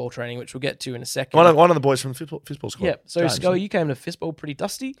fistball training, which we'll get to in a second. One of the boys from the fistball squad. Yeah. So James. Scully, you came to fistball pretty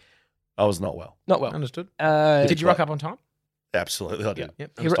dusty. I was not well. Not well. Understood. Did you rock up on time? Absolutely, I did.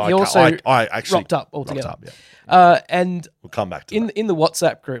 Yep. He also I actually rocked up altogether. Rocked up, yeah. And We'll come back to in the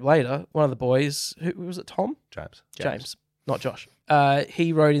WhatsApp group later, one of the boys, who was it? Tom? that. James, not Josh.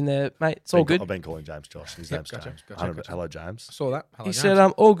 He wrote in there, mate. It's all good. I've been calling James Josh. His name's gotcha, James. gotcha, gotcha. Hello, James. Saw that. Hello, He James. said,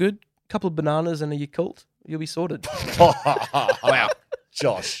 all good. Couple of bananas and a Yakult. You'll be sorted. Wow,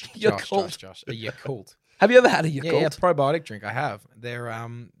 Josh. Yakult. Josh. A Yakult. Have you ever had a Yakult? Yeah, probiotic drink. I have. They're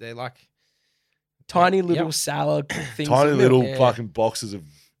like tiny little sour things. Tiny of little milk. fucking boxes of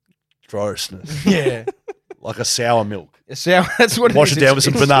grossness. Yeah. Like a sour milk. So that's what Wash it is. down with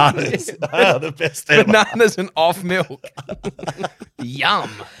some bananas. They are the best ever. Bananas and off milk. Yum.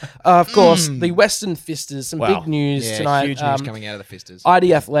 Of course, the Western Fisters. Some Wow. big news Yeah, tonight. huge news coming out of the Fisters.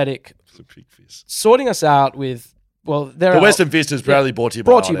 ID Athletic It's a big fist. sorting us out with, well, they're The out- Western Fisters proudly brought to you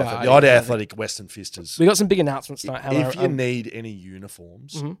by Brought to you ID by Athletic. ID The ID Athletic. Athletic Western Fisters. We got some big announcements tonight. Hannah. If you need any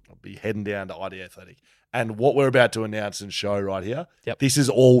uniforms, Mm-hmm. I'll be heading down to ID Athletic. And what we're about to announce and show right here, Yep. this is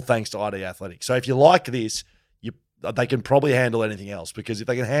all thanks to ID Athletic. So if you like this, they can probably handle anything else, because if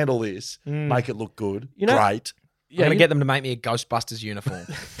they can handle this, make it look good, You know- great. I'm yeah, going to you- get them to make me a Ghostbusters uniform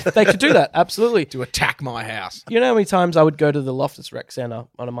they could do that, absolutely. to attack my house. You know how many times I would go to the Loftus Rec Centre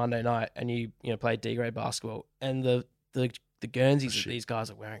on a Monday night and you play D-grade basketball, and the Guernseys that these guys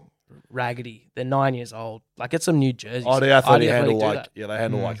are wearing, raggedy. They're 9 years old. Like, get some new jerseys. ID Athletic handle do like that. they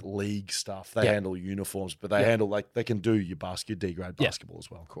handle like league stuff. They Yeah. handle uniforms, but they handle they can do your D grade Yeah. basketball as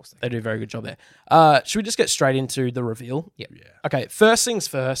well. Of course, They do a very good job there. Should we just get straight into the reveal? Yep. Yeah. Okay, first things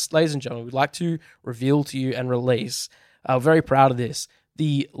first, ladies and gentlemen, we'd like to reveal to you and release, very proud of this,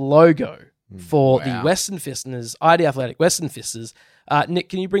 the logo for the Western Fisters, ID Athletic Western Fisters. Nick,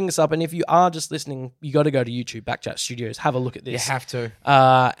 can you bring this up? And if you are just listening, you got to go to YouTube, Backchat Studios, have a look at You this. have to.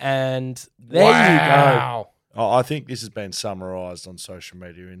 And there you go. Oh, I think this has been summarised on social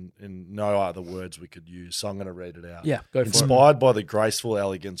media in no other words we could use, so I'm going to read it out. Yeah, go for it. Inspired by the graceful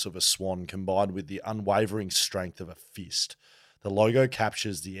elegance of a swan combined with the unwavering strength of a fist, the logo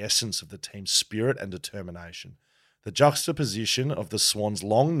captures the essence of the team's spirit and determination. The juxtaposition of the swan's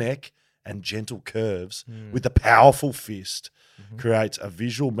long neck and gentle curves with the powerful fist creates a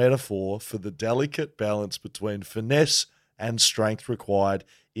visual metaphor for the delicate balance between finesse and strength required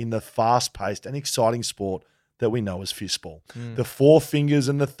in the fast-paced and exciting sport that we know as fistball. The four fingers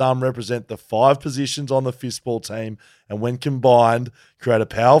and the thumb represent the 5 positions on the fistball team, and when combined, create a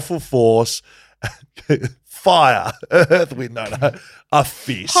powerful force. Fire, earth, wind, a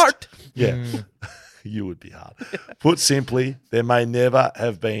fist. Heart. Yeah. You would be hard. Put simply, there may never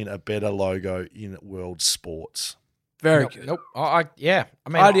have been a better logo in world sports. Very Nope. good. Nope. Yeah. I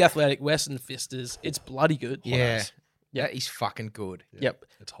mean, ID Athletic Western Fisters. It's bloody good. yeah. Yeah, he's fucking good. Yep.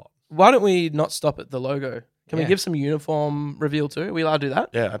 It's hot. Why don't we not stop at the logo? Can we Yeah. give some uniform reveal too? Are we allowed to do that?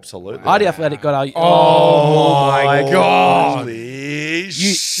 Yeah, absolutely. ID Athletic got our. Oh my God. Holy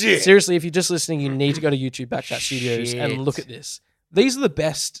shit. Seriously, if you're just listening, you need to go to YouTube Backchat Studios and Shit. look at this. These are the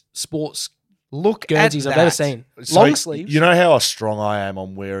best sports Look Guernseys at I've ever that. seen. So, Long sleeves. You know how strong I am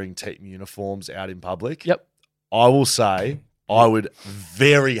on wearing team uniforms out in public? Yep. I will say I would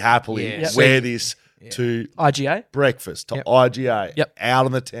very happily Yeah. wear this to IGA. breakfast, to Yep. IGA, Yep. out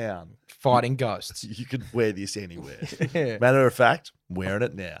in the town. Fighting ghosts. You could wear this anywhere. Yeah. Matter of fact, I'm wearing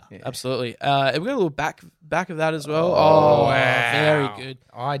it now. Absolutely. Have we got a little back of that as well? Oh, Oh, wow. very good.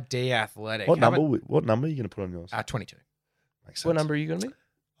 ID Athletic. What number are you going to put on yours? 22. Makes What sense. number are you going to be?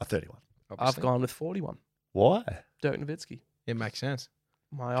 A 31. I've Obviously. gone with 41. Why? Dirk Nowitzki, It makes sense.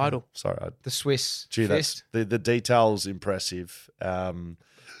 my idol. Sorry. The Swiss Gee, that's fist. the detail's impressive.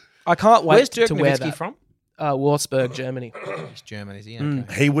 I can't wait Where's Dirk to wear Nowitzki that. from? Wurzburg, Germany. He's German, is he? Mm.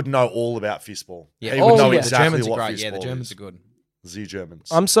 Okay. He would know all about fistball. Yeah. He would know yeah. exactly the Germans what are great. Yeah, the fistball Germans is. are good. The Germans.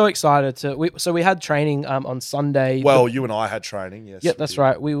 I'm so excited to. So we had training on Sunday. well, you and I had training, yes. Yep, we that's did.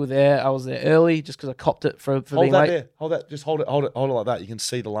 right. We were there. I was there early just because I copped it for Hold being that late. there. Hold that. Just hold it like that. You can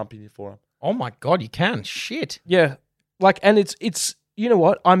see the lump in your forearm. Oh my God, you can. Shit. Yeah, and it's you know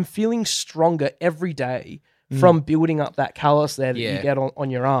what? I'm feeling stronger every day from building up that callus there that Yeah. you get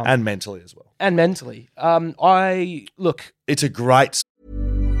on your arm And mentally as well. and mentally. I look. It's a great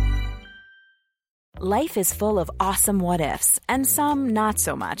Life is full of awesome what ifs, and some not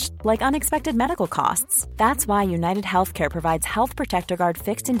so much, like unexpected medical costs. That's why United Healthcare provides Health Protector Guard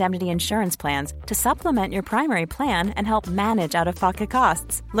fixed indemnity insurance plans to supplement your primary plan and help manage out of pocket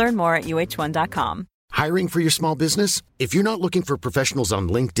costs. Learn more at uh1.com. Hiring for your small business? If you're not looking for professionals on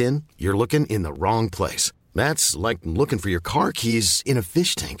LinkedIn, you're looking in the wrong place. That's like looking for your car keys in a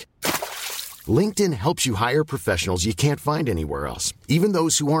fish tank. LinkedIn helps you hire professionals you can't find anywhere else, even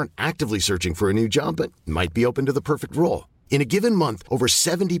those who aren't actively searching for a new job but might be open to the perfect role. In a given month, over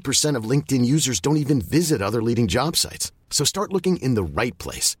 70% of LinkedIn users don't even visit other leading job sites. So start looking in the right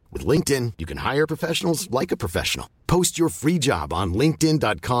place. With LinkedIn, you can hire professionals like a professional. Post your free job on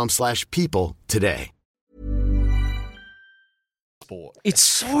linkedin.com/people today. sport. It's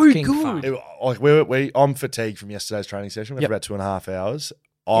so fucking good. fun. I'm fatigued from yesterday's training session. We had Yep. about 2.5 hours.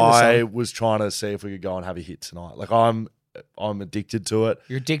 the I sun. was trying to see if we could go and have a hit tonight. Like I'm I'm addicted to it.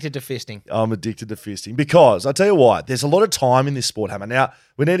 You're addicted to fisting. I'm addicted to fisting because I tell you what, there's a lot of time in this sport, Hammer. Now,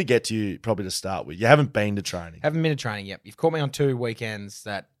 we need to get to you probably to start with. You haven't been to training. Haven't been to training yet. You've caught me on 2 weekends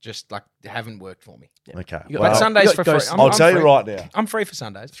that just like haven't worked for me. Okay. But Sundays for free. I'll tell you right now. I'm free for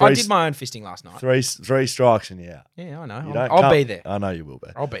Sundays. I did my own fisting last night. Three strikes and you're out. Yeah, I know. You don't I'll come- be there. I know you will be.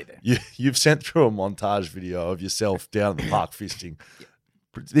 I'll be there. You've sent through a montage video of yourself down at the park fisting.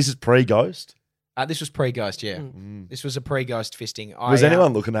 This is pre-Ghost. This was pre-Ghost, yeah. This was a pre-Ghost fisting. Was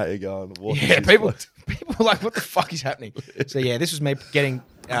anyone looking at you going, what is Yeah, this people bloke? were like, what the fuck is happening? So, yeah, this was me getting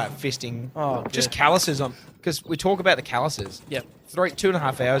fisting. Just calluses on. Because we talk about the calluses. Yep.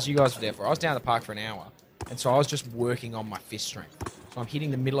 2.5 hours you guys were there for. I was down at the park for an hour. And so I was just working on my fist strength. So I'm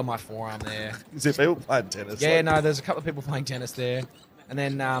hitting the middle of my forearm there. Is there people playing tennis? Yeah, no, there's a couple of people playing tennis there. And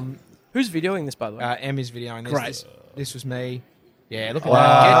then Who's videoing this, by the way? Em is videoing this. Great. This was me. Yeah, look at Wow.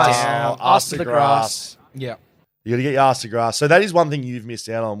 that. Get down. Ass to the grass. Yeah. You got to get your ass to grass. So that is one thing you've missed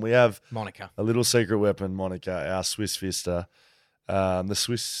out on. We have Monica. a little secret weapon, Monica, our Swiss fister, the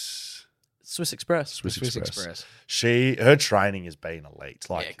Swiss Express. Swiss Swiss Express. Express. Her training has been elite.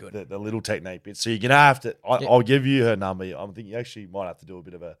 Like Yeah, good. The little technique bits. So you're gonna have to. I'll give you her number. I think you actually might have to do a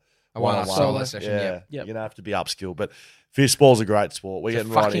bit of a one-on-one solo session. Yeah, Yeah. Yep. you're gonna have to be upskilled. But fistball's a great sport. We're It's a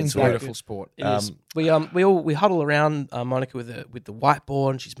getting right fucking into beautiful it. sport. It is. We huddle around Monica with the whiteboard,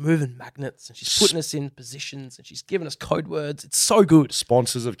 and she's moving magnets, and she's putting us in positions, and she's giving us code words. It's so good.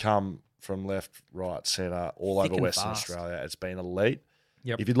 Sponsors have come from left, right, centre, all Thick over and Western fast. Australia. It's been elite.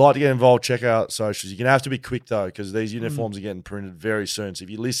 Yep. If you'd like to get involved, check out socials. You're going to have to be quick, though, because these uniforms are getting printed very soon. So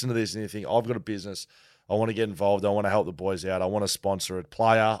if you listen to this and you think, I've got a business, I want to get involved, I want to help the boys out, I want to sponsor a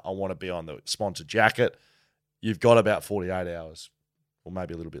player, I want to be on the sponsored jacket, you've got about 48 hours or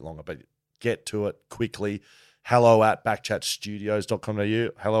maybe a little bit longer, but get to it quickly. hello@backchatstudios.com.au,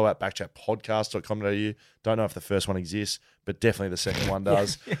 hello@backchatpodcast.com.au. Don't know if the first one exists, but definitely the second one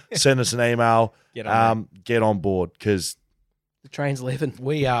does. Send us an email. Get on board because The train's leaving.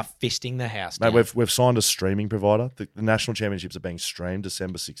 We are fisting the house mate, down. we've signed a streaming provider. The national championships are being streamed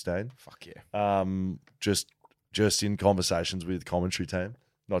December 16. Fuck yeah. Just in conversations with commentary team.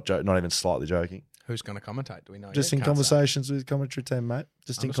 Not even slightly joking. Who's going to commentate? Do we know? Just yet? in Can't say. conversations with commentary team, mate.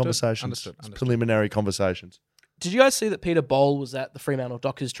 Just in Understood. conversations. Understood. Preliminary conversations. Did you guys see that Peter Bowl was at the Fremantle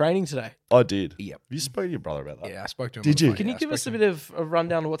Dockers training today? I did. Yep. You spoke to your brother about that. Yeah, I spoke to him. Did on the you? phone. Can Yeah, you I give spoke us to a him. bit of a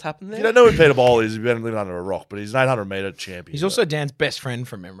rundown of what's happened If there? you don't know who Peter Bowl is, you've been living under a rock, but he's an 800 metre champion. He's also Dan's best friend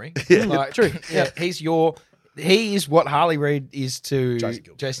from memory. Yeah. True. Yeah, he is what Harley Reid is to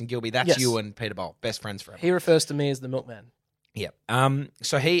Jason Gilby. That's Yes. you and Peter Bowl, best friends forever. He refers to me as the milkman. Yeah.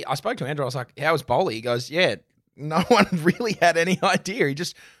 So I spoke to Andrew. I was like, "How was Bowley?" He goes, "Yeah, no one really had any idea. He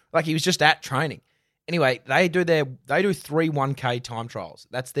was just at training." Anyway, they do 3 1K time trials.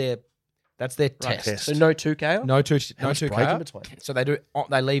 That's their test. So no 2K? No two much break in between? So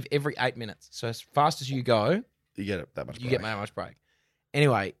they leave every 8 minutes. So as fast as you go, You get it that much you break. get that much break.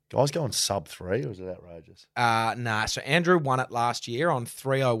 Anyway, Guys going sub 3, or is it outrageous? nah. So Andrew won it last year on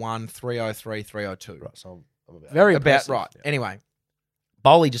 3:01, 3:03, 3:02. Right, so I'm about Very About impressive. right. Anyway,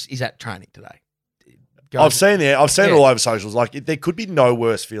 Bowley is at training today. I've seen it Yeah. all over socials. Like, there could be no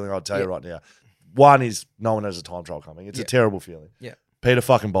worse feeling, I'll tell you right now. One is no one has a time trial coming. It's a terrible feeling. Yeah. Peter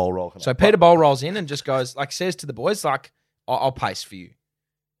fucking Bowl rocking So up. Peter Bowl rolls in and just goes, says to the boys, I'll pace for you.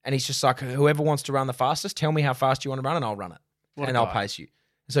 And he's just like, whoever wants to run the fastest, tell me how fast you want to run and I'll run it. And I'll pace you.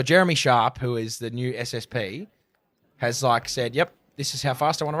 So Jeremy Sharp, who is the new SSP, has said, yep, this is how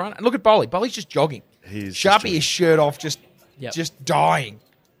fast I want to run. And look at Bowley. Bowley's just jogging. He's Sharpie just- is shirt off, just Yep. dying.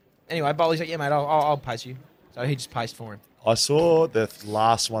 Anyway, Bowley's like, yeah, mate, I'll pace you. So he just paced for him. I saw the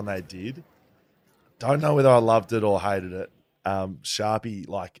last one they did. Don't know whether I loved it or hated it. Sharpie,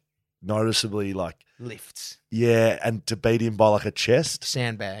 noticeably, Lifts. yeah, and to beat him by a chest.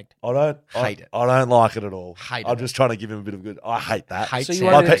 Sandbagged. I Hate it. I don't like it at all. Hate I'm it. just trying to give him a bit of good. I hate that. Hate So you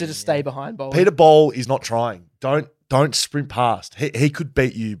Like wanted him Pe- to just stay behind Bowl? Peter Bowl is not trying. Don't sprint past. He could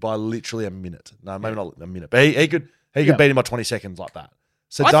beat you by literally a minute. No, maybe not a minute, but he could Yeah. beat him by 20 seconds like that.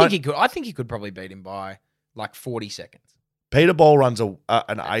 So I don't. think he could probably beat him by 40 seconds. Peter Bowl runs an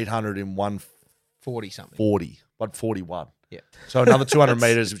 800 in 40 something. 141. Yeah. So another 200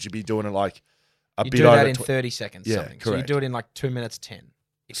 meters, which you'd be doing it a You bit do over that in 20 30 seconds Yeah, something. So you correct. do it in 2 minutes 10.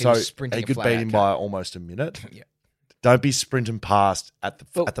 If he So was sprinting he a could flat beat out him cut. by almost a minute. Yeah. Don't be sprinting past at the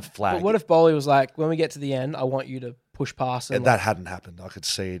flag. But what if Bowley was like, when we get to the end, I want you to push past and that hadn't happened? I could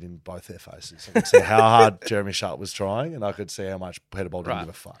see it in both their faces. I could see how hard Jeremy Sharp was trying, and I could see how much Peter Bowl didn't Right. give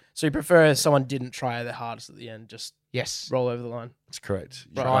a fuck. So you prefer someone didn't try their hardest at the end, just Yes. roll over the line? That's correct.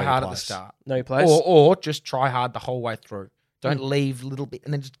 You Try know your hard at the place. start. Know your place? Or just try hard the whole way through. Don't leave a little bit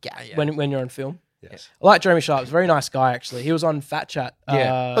and then just get when you're on film? Yes. I like Jeremy Sharps. Very nice guy, actually. He was on Fat Chat.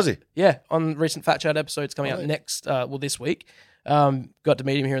 Yeah. Was he? Yeah, on recent Fat Chat episodes coming out next, this week. Got to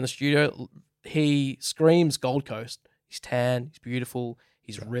meet him here in the studio. He screams Gold Coast. He's tan. He's beautiful.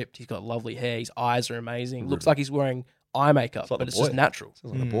 He's ripped. He's got lovely hair. His eyes are amazing. Looks like he's wearing eye makeup, like but the it's boy. just natural.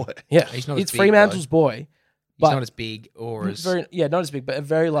 Sounds like a boy. Yeah, He's not as it's big, Fremantle's boy. He's But not as big or as not as big, but a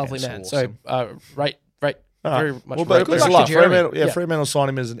very lovely That's man. awesome. So, very Well, much. but very good luck luck. to Jeremy. Fremantle, Yeah. Fremantle signed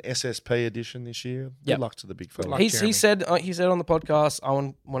him as an SSP edition this year. Good Yep. luck to the big Good fella. luck. he Jeremy. said on the podcast, I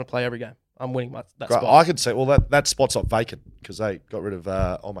want to play every game. I'm winning that Great. spot. I could say, well, that spot's not vacant because they got rid of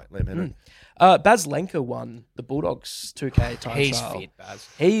old mate Liam Henry. Baz Lenker won the Bulldogs 2K time he's trial. fit, Baz.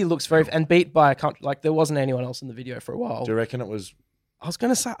 He looks very and beat by a country like there wasn't anyone else in the video for a while. Do you reckon it was? I was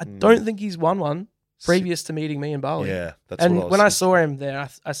going to say I don't think he's won one previous to meeting me in Bali. Yeah, that's and what I was when I thinking. saw him there,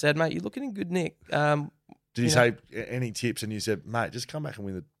 I said, "Mate, you're looking in good nick." Did you you say any tips? And you said, mate, just come back and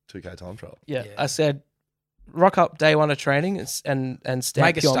win the 2K time trial. Yeah, I said, rock up day one of training and stamp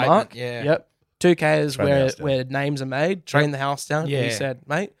Make a your statement, mark. yeah. Yep. 2K is Train the house down. where names are made. Train the house down. Yeah. And he said,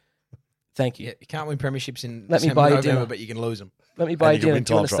 mate, thank you. Yeah, you can't win premierships in Let me December, buy you November, dinner. but you can lose them. Let me buy And you you dinner. can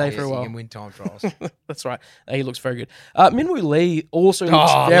Do you win want to time stay for a You while? can win time trials. That's right. He looks very good. Minwoo Lee also looks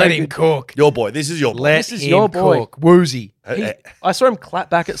Oh, very let good. him cook. Your boy. This is your boy. This is your boy. Cook. Woozy. I saw him clap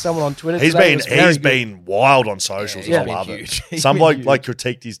back at someone on Twitter. He's today. It been was very he's good. been wild on socials. Yeah, I he's love been it. huge. He's Some been bloke huge. like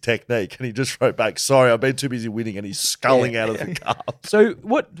critiqued his technique, and he just wrote back, "Sorry, I've been too busy winning," and he's sculling out of the car. So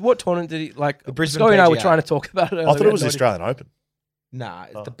what tournament did he like? The Brisbane Scotty and I were PGA. trying to talk about it. I thought it was the Australian Open. Nah,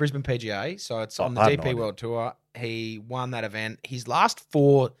 it's the Brisbane PGA. So it's on the I had no DP idea. World Tour. He won that event. His last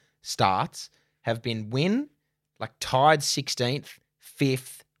 4 starts have been tied 16th,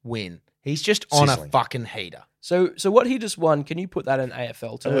 5th win. He's just on a Sizzling. fucking heater. So what he just won? Can you put that in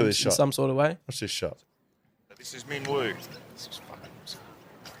AFL Look at terms this in shot. some sort of way? What's this shot? This is Min Woo.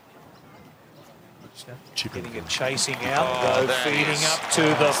 Chipping. Getting it chasing out, feeding up to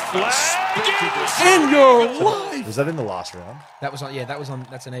the flat. In your life. Was that in the last round? That was on. Yeah, that was on.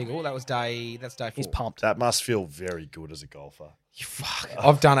 That's an eagle. That's day 4. He's pumped. That must feel very good as a golfer. Fuck.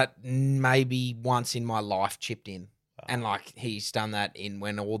 I've done it maybe once in my life, chipped in, and he's done that in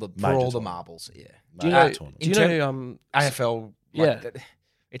when all the Major tournament. marbles. Yeah. Do you Major know? tournament. Do you know who, AFL? Yeah.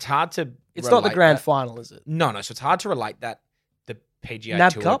 It's hard to. It's not the relate grand that. final, is it? No, so it's hard to relate that the PGA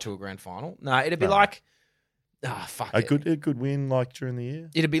NAB Tour Cup? to a grand final. No, it'd be No. like, fuck A it. good win like during the year.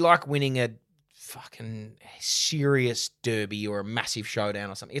 It'd be like winning a fucking serious derby or a massive showdown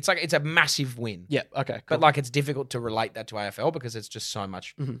or something. It's a massive win. Yeah. Okay. Cool. But it's difficult to relate that to AFL because it's just so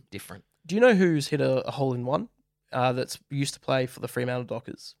much different. do you know who's hit a hole in one? That's used to play for the Fremantle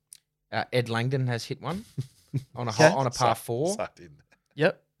Dockers. Ed Langdon has hit one on a Okay. on a par 4. Sucked in.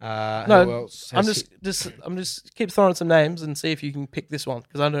 Yep. Who No, else I'm has I'm just keep throwing some names and see if you can pick this one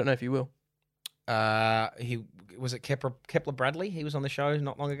because I don't know if you will. he was it Kepler Bradley. He was on the show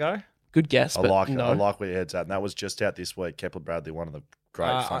not long ago. Good guess. I but like it. no. I like where your head's at, and that was just out this week. Kepler Bradley, one of the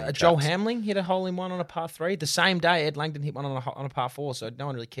great funny Joel chaps. Hamling hit a hole in one on a par 3. The same day, Ed Langdon hit one on a par 4. So no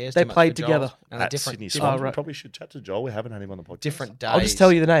one really cares. They too much played for together. Joel. And a At different, Sydney different, Swans. right. We probably should chat to Joel. We haven't had him on the podcast. different days. I'll just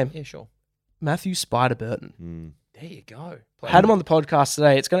tell you the name. Yeah, sure. Matthew Spider Burton. There you go. Had him on the podcast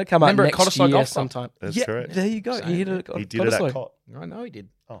today. It's going to come Remember out at next Cottesloe year Golf Club? sometime. That's yeah, correct. there you go. Same, He hit yeah. it. He did it at Cottesloe. Cot. I know he did.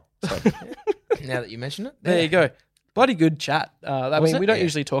 Oh, sorry. Now that you mention it. There you go. Bloody good chat. I Was mean, it? we don't Yeah.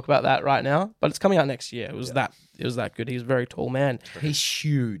 usually talk about that right now, but it's coming out next year. It was that good. He's a very tall man. He's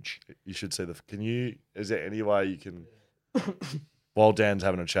huge. You should see is there any way you can, while Dan's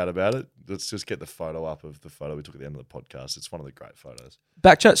having a chat about it, let's just get the photo up of the photo we took at the end of the podcast. It's one of the great photos.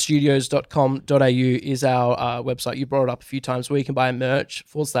 Backchatstudios.com.au is our website. You brought it up a few times where you can buy merch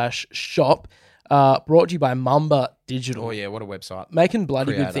 /shop. Brought to you by Mamba Digital. Oh, yeah. What a website. Making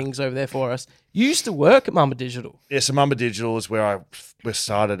bloody Creator. good things over there for us. You used to work at Mamba Digital. Yeah, so Mamba Digital is where we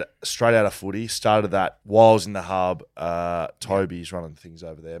started straight out of footy. Started that while I was in the hub. Toby's running things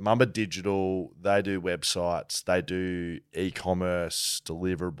over there. Mamba Digital, they do websites, they do e-commerce,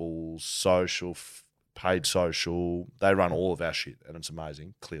 deliverables, social, paid social. They run all of our shit, and it's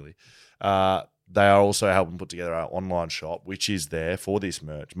amazing, clearly. They are also helping put together our online shop, which is there for this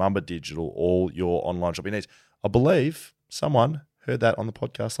merch. Mamba Digital, all your online shopping needs. I believe someone heard that on the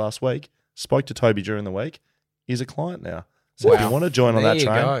podcast last week, spoke to Toby during the week, is a client now. So if you want to join on There that you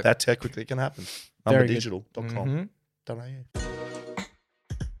train, go. that's how quickly it can happen. Very good. MambaDigital.com.au.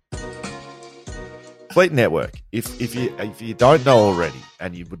 Fleet Network. If you don't know already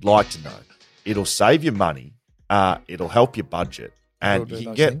and you would like to know, it'll save you money. It'll help your budget. And do you can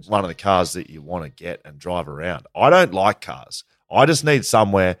those get things. one of the cars that you want to get and drive around. I don't like cars. I just need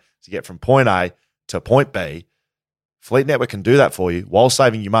somewhere to get from point A to point B. Fleet Network can do that for you while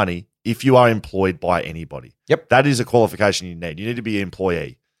saving you money if you are employed by anybody. Yep. That is a qualification you need. You need to be an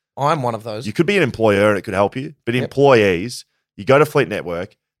employee. I'm one of those. You could be an employer and it could help you, but employees, you go to Fleet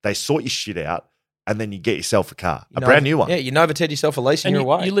Network, they sort your shit out, and then you get yourself a car, brand new one. Yeah, you Novated yourself a lease and you're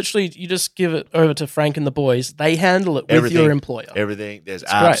away. You just give it over to Frank and the boys. They handle it with your employer. Everything. There's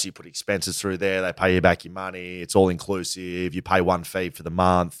apps. Great. You put expenses through there. They pay you back your money. It's all inclusive. You pay one fee for the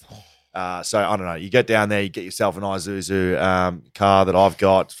month. So I don't know. You get down there, you get yourself an Isuzu car that I've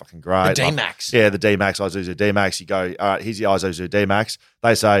got. It's fucking great. The D-Max. The D-Max, Isuzu D-Max. You go, all right, here's your Isuzu D-Max.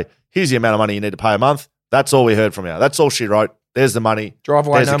 They say, here's the amount of money you need to pay a month. That's all we heard from you. That's all she wrote. There's the money. Drive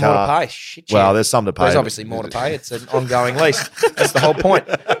away, there's no the more car. to pay. Shit, well, there's some to pay. There's obviously more to pay. It's an ongoing lease. That's the whole point.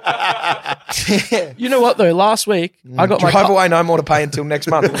 You know what though? Last week I got Drive away, no more to pay until next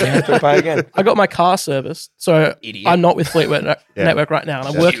month. You have to pay again. I got my car serviced, so Idiot. I'm not with Fleet Network right now, and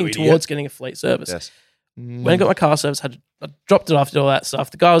I'm working towards getting a fleet service. Yes. When I got my car service, I dropped it off, did all that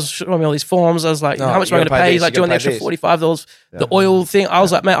stuff. The guy was showing me all these forms. I was like, how much am I going to pay? He's like, do you want the extra $45? The oil thing. I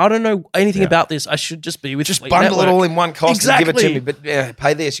was like, man, I don't know anything about this. I should just be with Just Fleet bundle Network. it all in one cost Exactly. and give it to me. But yeah,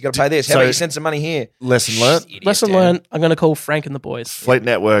 pay this. You got to pay this. How about you send some money here? Lesson learned. Lesson learned. I'm going to call Frank and the boys.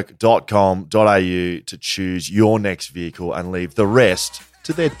 Fleetnetwork.com.au to choose your next vehicle and leave the rest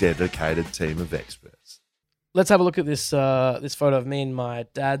to their dedicated team of experts. Let's have a look at this this photo of me and my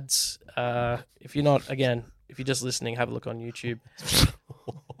dad's. If you're just listening, have a look on YouTube.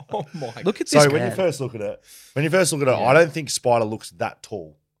 Oh my! Look at this. When you first look at it, I don't think Spider looks that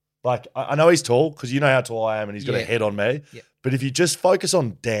tall. Like I know he's tall because you know how tall I am, and he's got a head on me. Yeah. But if you just focus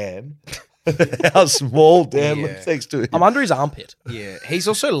on Dan, how small Dan looks next to him. I'm under his armpit. Yeah, he's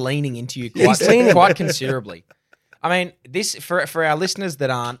also leaning into you quite considerably. I mean, this for our listeners that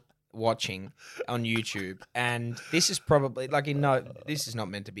aren't watching on YouTube, and this is probably this is not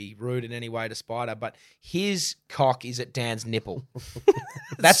meant to be rude in any way to Spider, but his cock is at Dan's nipple.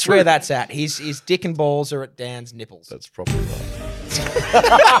 That's where that's at. His dick and balls are at Dan's nipples. That's probably right.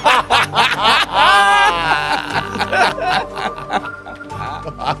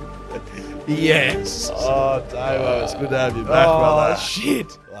 Yes. Oh, Davo, it's good to have you back, brother. Oh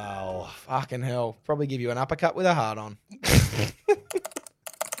shit! Wow. Fucking hell! Probably give you an uppercut with a heart on.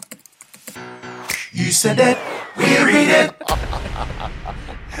 You said it, we read it.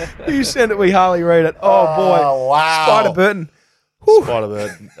 You send it, we hardly read it. Oh boy! Wow. Spider Burton.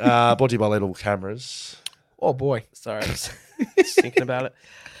 Spider-Bird. Brought to you by Lidl Cameras. Oh boy! Sorry, I was thinking about it.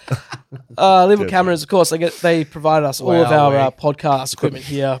 Lidl Cameras, of course, they provided us all of our podcast equipment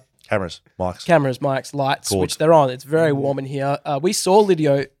here. Cameras, mics, lights, cords. which they're on. It's very warm in here. We saw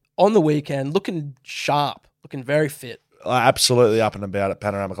Lydio on the weekend, looking sharp, looking very fit. Absolutely up and about at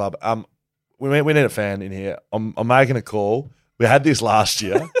Panorama Club. We need a fan in here. I'm making a call. We had this last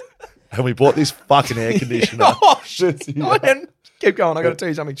year, and we bought this fucking air conditioner. Oh shit! Keep going. I got to tell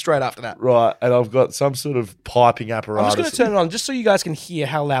you something straight after that. Right, and I've got some sort of piping apparatus. I'm just going to turn it on, just so you guys can hear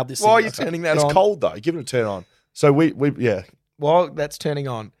how loud this is. Why are you turning that on? It's cold though. Give it a turn on. So we While that's turning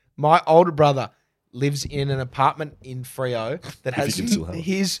on, my older brother lives in an apartment in Freo that has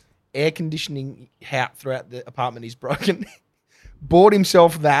his air conditioning out throughout the apartment is broken. Bought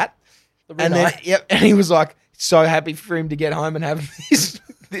himself that, and he was like so happy for him to get home and have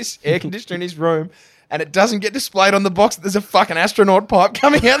this air conditioner in his room, and it doesn't get displayed on the box. There's a fucking astronaut pipe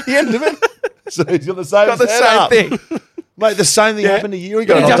coming out the end of it. So he's got the same thing. Mate, the same thing happened a year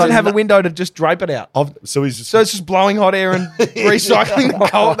ago. He doesn't have a window to just drape it out. So it's just blowing hot air and recycling the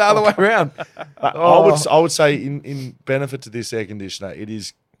cold the other way around. I would say in benefit to this air conditioner, it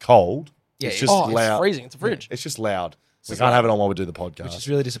is cold. Yeah, it's just loud. It's freezing. It's a fridge. It's just loud. We can't have it on while we do the podcast. Which is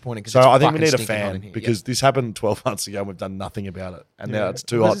really disappointing. So I think we need a fan because this happened 12 months ago and we've done nothing about it. And now it's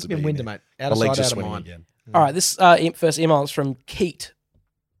too hot to be in winter, here. mate. Out of the legs sight, are out of swinging mind. again. All right, this first email is from Keat.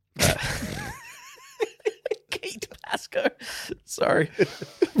 Keat Pascoe. Sorry.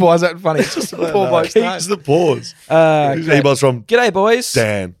 Why is that funny? It's just a poor bloke's name. Keats the pause. His email's from G'day, boys.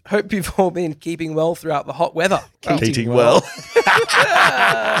 Dan. Hope you've all been keeping well throughout the hot weather. Keating well.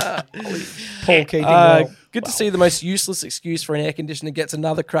 Paul Keating well. Good to see the most useless excuse for an air conditioner gets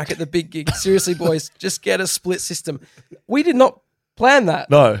another crack at the big gig. Seriously, boys, just get a split system. We did not plan that.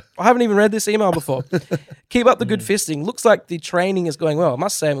 No. I haven't even read this email before. Keep up the good fisting. Looks like the training is going well. I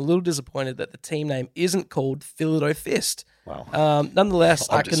must say I'm a little disappointed that the team name isn't called Philido Fist. Wow. Nonetheless,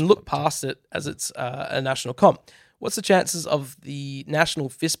 I can look past it as it's a national comp. What's the chances of the National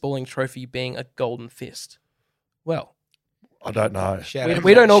Fistballing Trophy being a golden fist? Well, I don't know.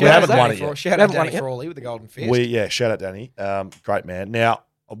 We don't organise that. Shout out Danny Frawley with the golden fist. Shout out Danny. Great man. Now,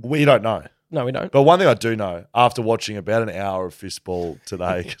 we don't know. No, we don't. But one thing I do know, after watching about an hour of fistball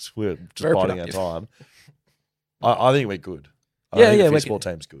today, because we're just biding our time, I think we're good. I think the we're fistball good.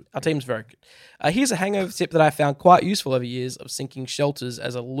 team's good. Our team's very good. Here's a hangover tip that I found quite useful over years of sinking shelters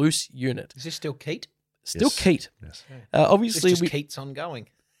as a loose unit. Is this still Keat? Still Yes. Keat. Yes. Obviously, It's just we Keats ongoing.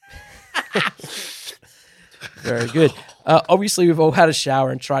 very good. Obviously, we've all had a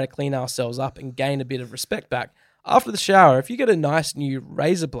shower and try to clean ourselves up and gain a bit of respect back. After the shower, if you get a nice new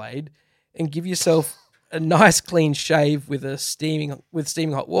razor blade and give yourself a nice clean shave with steaming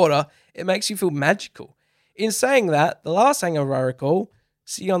hot water, it makes you feel magical. In saying that, the last hangover I recall,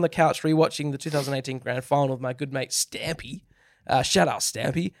 sitting on the couch rewatching the 2018 Grand Final with my good mate Stampy, shout out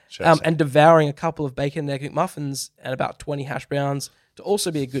Stampy, and devouring a couple of bacon and egg McMuffins and about 20 hash browns to also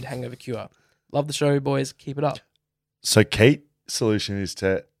be a good hangover cure. Love the show, boys. Keep it up. So Keith's solution is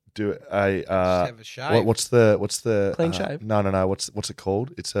to do a have a shave. what's the Clean shave? No. What's it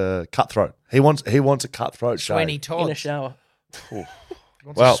called? It's a cutthroat. He wants a cutthroat Sweeney shave. Todd. In a shower.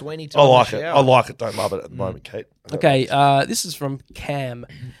 Well, Sweeney I Todd like in it. the I shower. like it. Don't love it at the moment, Kate. Okay, this is from Cam.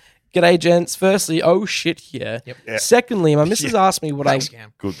 G'day, gents. Firstly, oh shit here. Yep. Yeah. Secondly, my missus asked me what Thanks,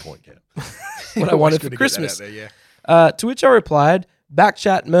 Cam. Good point, Cam. I wanted for Christmas. To which I replied,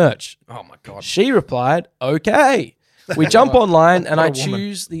 Backchat merch. Oh my god. She replied, okay. We jump online and I What a woman.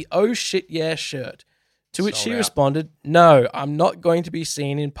 choose the oh shit yeah shirt. To which Sold she out. responded, no, I'm not going to be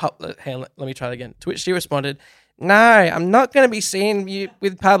seen in public. Hang on, let me try that again. To which she responded, no, I'm not going to be seen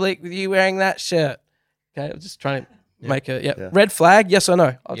with public with you wearing that shirt. Okay, I'm just trying to make a red flag. Yes or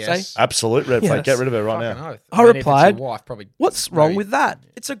no? I'd Yes. say. Absolute red flag. Yes. Get rid of it right Fucking now. oath. I mean, if it's replied, your wife, probably What's wrong maybe- with that?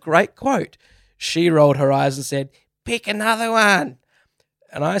 It's a great quote. She rolled her eyes and said, pick another one.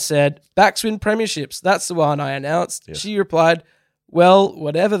 And I said, backswing premierships. That's the one I announced. Yes. She replied, well,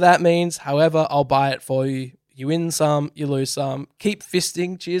 whatever that means. However, I'll buy it for you. You win some, you lose some. Keep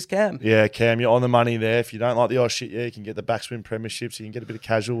fisting. Cheers, Cam. Yeah, Cam, you're on the money there. If you don't like the oh shit, yeah, you can get the backspin premierships. You can get a bit of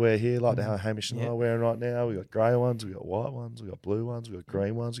casual wear here, like how Hamish and I are wearing right now. We got grey ones, we got white ones, we got blue ones, we got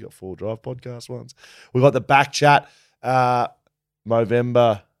green ones, we got Full Drive podcast ones. We got the back chat,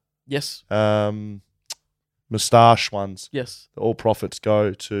 Movember, Yes. moustache ones. Yes. All profits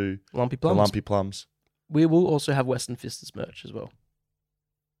go to Lumpy the plums. lumpy plums. We will also have Western Fisters merch as well.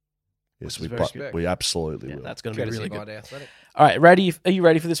 Yes, Which is very good. we absolutely Yeah, will. that's going to be Courtesy really by good. The Athletic. All right, ready? Are you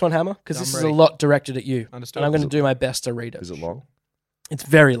ready for this one, Hammer? Because I'm this is ready. a lot directed at you. Understood. And I'm going Is to it- do my best to read it. Is it long? It's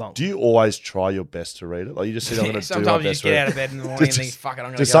very long. Do you always try your best to read it? Like you just said, I'm going to do my Sometimes you best just to get read out it. of bed in the morning and think, fuck it, I'm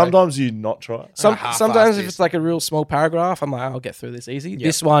going Do to go. sometimes you not try? half-assed Sometimes if this. it's like a real small paragraph, I'm like, I'll get through this easy. Yep.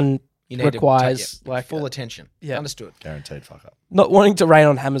 This one You need to requires take like full attention. yeah. Understood. Guaranteed fuck up. not wanting to rain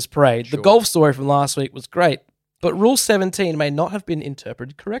on Hammer's parade. The Sure. golf story from last week was great, but Rule 17 may not have been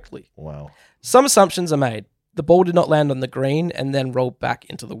interpreted correctly. Wow. Some assumptions are made. The ball did not land on the green and then roll back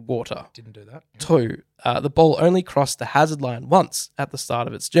into the water. Didn't do that. 2. The ball only crossed the hazard line once at the start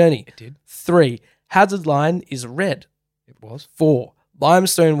of its journey. It did. 3. Hazard line is red. It was. 4.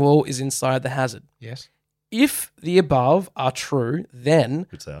 Limestone wall is inside the hazard. Yes. If the above are true, then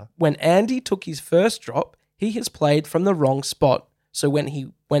Good say. when Andy took his first drop, he has played from the wrong spot. So when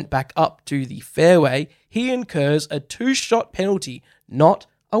he went back up to the fairway, he incurs a 2-shot penalty, not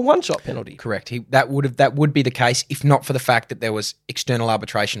a 1-shot penalty. Correct. That would be the case if not for the fact that there was external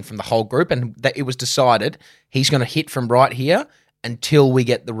arbitration from the whole group and that it was decided he's going to hit from right here until we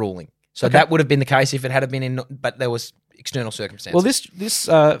get the ruling. So that would have been the case if it had been in, but there was external circumstances. Well, this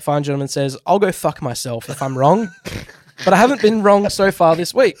fine gentleman says, I'll go fuck myself if I'm wrong, but I haven't been wrong so far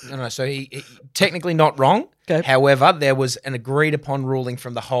this week. No. So he technically not wrong. Okay. However, there was an agreed upon ruling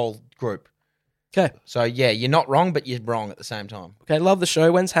from the whole group. Okay. So yeah, you're not wrong, but you're wrong at the same time. Okay, love the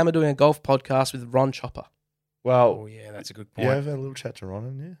show. When's Hammer doing a golf podcast with Ron Chopper? Well, Oh yeah, that's a good point. you have a little chat to Ron,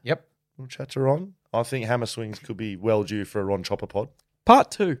 haven't you? Yep. Little chat to Ron. I think Hammer Swings could be well due for a Ron Chopper pod.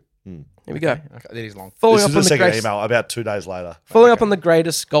 Part 2. Hmm. Here we go. Okay, that is long. Following This up is on the the second greatest, email about 2 days later. following up on the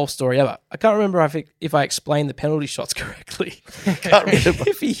greatest golf story ever. I can't remember if I explained the penalty shots correctly. Can't remember.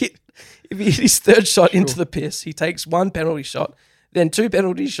 if he hit his third shot into the piss, he takes 1 penalty shot, then 2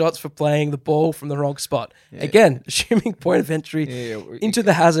 penalty shots for playing the ball from the wrong spot. Again, assuming point of entry into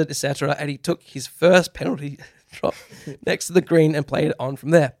the hazard, etc. And he took his first penalty drop next to the green and played it on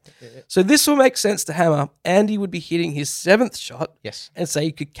from there. So this will make sense to Hammer. Andy would be hitting his 7th shot. Yes. And so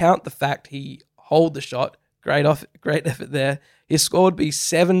you could count the fact he hold the shot. Great effort there. His score would be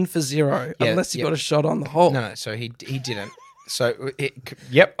 7 for 0 Yeah, unless he yep. got a shot on the hole. No. So he didn't. So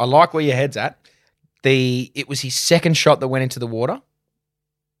yep, I like where your head's at. It was his second shot that went into the water.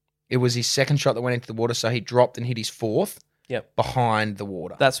 It was his second shot that went into the water, so he dropped and hit his 4th. Yep. Behind the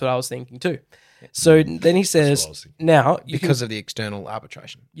water. That's what I was thinking too. So then he says, what I was thinking. now you because of the external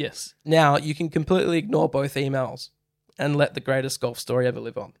arbitration. yes, now you can completely ignore both emails and let the greatest golf story ever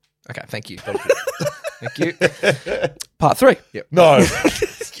live on. Okay, thank you. Thank you. Part 3. Yep. No.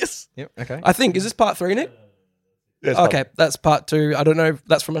 Yes. Yep. Okay. I think, is this part 3, Nick? Yes, Okay, that's part 2. I don't know if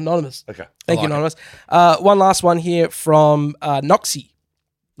that's from Anonymous. Okay. Thank I you, like Anonymous. One last one here from Noxie.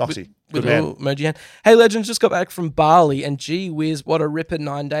 Noxie. With Good a man. little emoji hand. Hey, legends, just got back from Bali, and gee whiz, what a ripper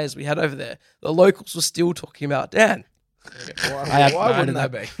 9 days we had over there. The locals were still talking about Dan. Why wouldn't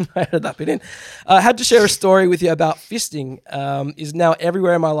they be? I added that bit in. Had to share a story with you about fisting. Is now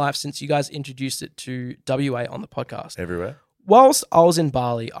everywhere in my life since you guys introduced it to WA on the podcast. Everywhere. Whilst I was in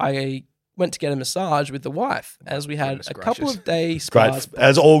Bali, I went to get a massage with the wife as we had Goodness a couple gracious. of days. Great.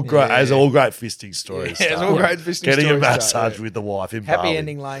 As all great fisting stories. Yeah, it's start. all great fisting Getting a stories massage start, yeah. with the wife in Happy Bali.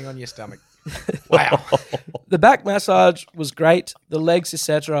 ending laying on your stomach. Wow. The back massage was great. The legs,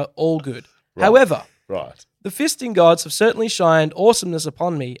 etc., all good. However, Right. the fisting gods have certainly shined awesomeness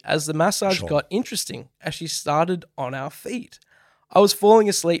upon me as the massage got interesting as she started on our feet. I was falling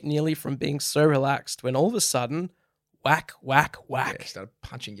asleep nearly from being so relaxed when all of a sudden, whack, whack, whack. Yeah, started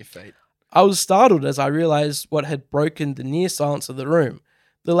punching your feet. I was startled as I realized what had broken the near silence of the room.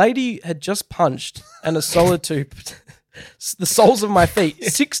 The lady had just punched and a solid the soles of my feet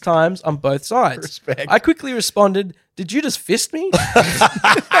 6 times on both sides. Respect. I quickly responded, "Did you just fist me?"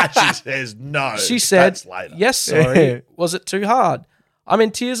 She says no. She said, That's later. "Yes, sorry. Was it too hard?" I'm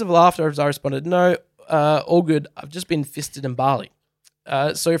in tears of laughter as I responded, "No, all good. I've just been fisted in Bali."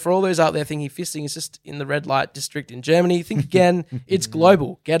 So for all those out there thinking fisting is just in the red light district in Germany, think again. It's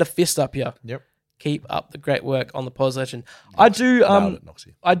global. Get a fist up here. Yep. Keep up the great work on the pause legend. I do. Nailed it,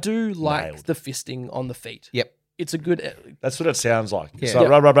 Noxie. I do like Nailed. the fisting on the feet. Yep. It's a good. That's what it sounds like. Yeah. So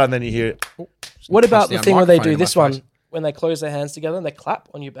Yeah. rub, and then you hear it. What about the down thing where they microphone do in my this one face. when they close their hands together and they clap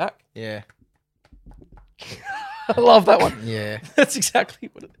on your back? Yeah. I love that one. Yeah. That's exactly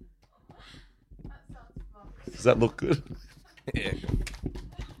what it is. Does that look good? Yeah.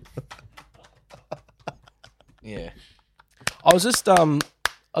 Yeah. I was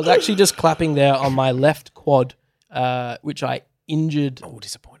actually just clapping there on my left quad, which I injured Oh,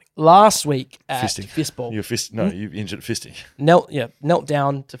 disappointing. last week at Fisting. fistball. You fist? No, you injured fisting. Knelt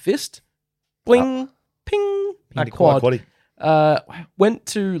down to fist, bling, ping, my quad. Quaddy. Went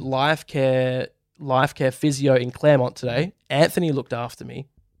to life care physio in Claremont today. Anthony looked after me.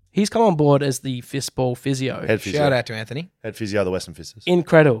 He's come on board as the fistball physio. Head physio. Shout out to Anthony. Head physio, the Western Fisters.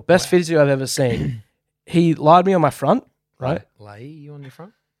 Incredible, best physio I've ever seen. He lied me on my front, right? Lay you on your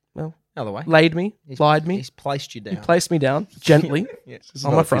front? Well, Other way. laid me, lied me. He's placed you down. He placed me down gently This is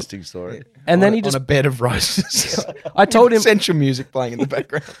on not my a front. fisting story. And then On he a- just on a bed of roses. I told him. Essential music playing in the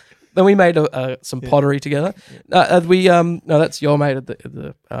background. Then we made some pottery together. No, that's your mate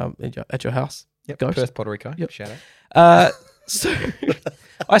at your house. Yep. Ghost. Perth Pottery Co. Yep. Shout out. So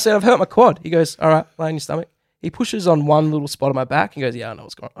I said, "I've hurt my quad." He goes, "All right, lay on your stomach." He pushes on one little spot on my back. He goes, "Yeah, I know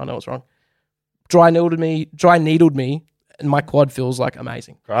what's wrong." Dry needled me, and my quad feels like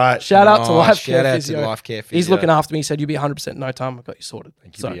amazing. Right. Shout out to Nice. Life Shout Care out Physio. to Life Care He's Physio. looking after me. He said, "You'll be 100% in no time. I've got you sorted."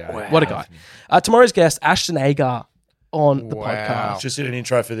 So, BA. what a guy. Tomorrow's guest, Ashton Agar, on the Wow. podcast. Just did an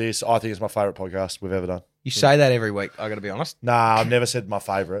intro for this. I think it's my favourite podcast we've ever done. You say that every week, I got to be honest. Nah, I've never said my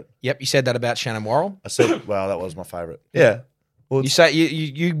favourite. Yep, you said that about Shannon Worrell. I said, well, that was my favourite. Yeah. Well, You say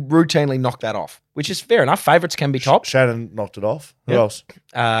you routinely knock that off, which is fair enough. Favourites can be top. Shannon knocked it off. Who Yep. else?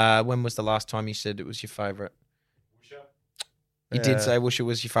 When was the last time you said it was your favourite? You Yeah. did say Woosha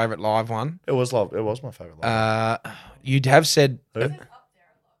was your favourite live one. It was love. It was my favourite. You'd have said Who?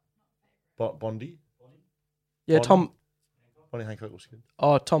 Bondi? Yeah, Bonnie Hancock was good.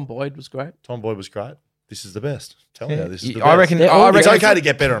 Tom Boyd was great. Tom Boyd was great. This is the best. Tell me, this is the I best. reckon. They're I all- It's reckon okay to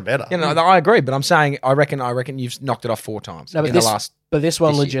get better and better. You know, I agree, but I'm saying I reckon you've knocked it off 4 times No, but in this, the last. but this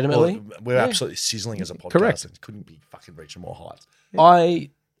one this year. legitimately, Well, we're absolutely sizzling as a podcast. Correct. It couldn't be fucking reaching more heights.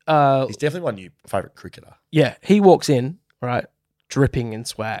 He's definitely my new favourite cricketer. he walks in, right, dripping in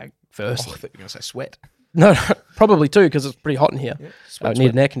swag first. Oh, I thought you were going to say sweat. No, probably too, because it's pretty hot in here. Sweat,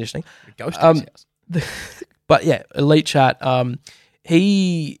 Need an air conditioning. Ghost Um, house. But yeah, elite chat.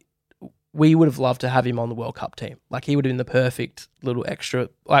 We would have loved to have him on the World Cup team. Like he would have been the perfect little extra.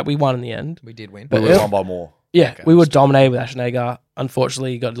 Like we won in the end. We did win. We But were won by more. Yeah, we were dominated with Ashton Agar.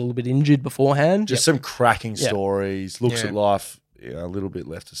 Unfortunately, he got a little bit injured beforehand. Just some cracking Yeah. stories. Looks Yeah. at life a little bit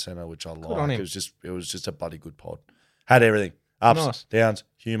left to centre, which I on like. him. It was just a bloody good pod. Had everything. Ups, Nice. downs,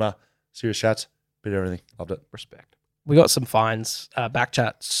 humour, serious chats, bit of everything. Loved it. Respect. We got some fines.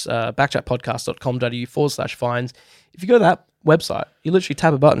 Backchats, backchatpodcast.com.au/fines. If you go to that website, you literally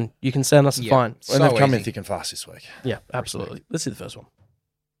tap a button. You can send us a Yeah. fine. And So they've come in easy. thick and fast this week. Yeah, absolutely. Let's see the first one.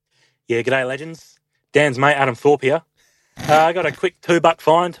 Yeah, g'day legends. Dan's mate Adam Thorpe here. I got a quick $2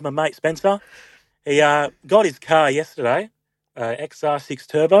 fine to my mate Spencer. He got his car yesterday, XR6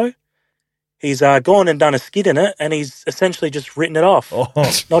 Turbo. He's gone and done a skid in it, and he's essentially just written it off. Oh.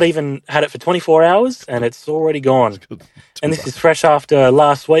 Not even had it for 24 hours, and it's already gone. And this is fresh after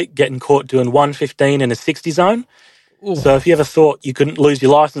last week getting caught doing 115 in a 60 zone. Ooh. So if you ever thought you couldn't lose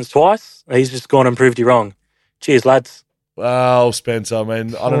your license twice, he's just gone and proved you wrong. Cheers, lads. Well, Spencer, I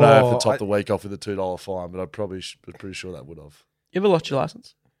mean, I don't know if it topped the week off with a $2 fine, but I probably be pretty sure that would have. You ever lost your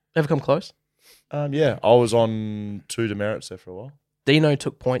license? Ever come close? Yeah, I was on 2 demerits there for a while. Dino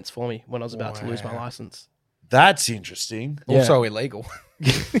took points for me when I was about to lose my license. That's interesting. Yeah. Also illegal.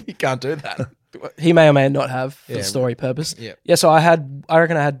 You can't do that. He may or may not have for the story purpose. Yeah. So I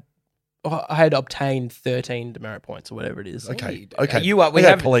reckon I had obtained 13 demerit points or whatever it is. Okay. We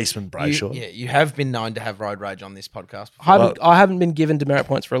have policeman Brayshaw. You have been known to have road rage on this podcast before. I haven't been given demerit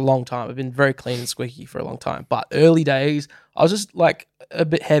points for a long time. I've been very clean and squeaky for a long time. But early days, I was just like a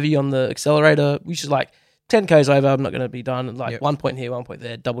bit heavy on the accelerator, which is like 10 Ks over, I'm not going to be done. And like 1 point here, 1 point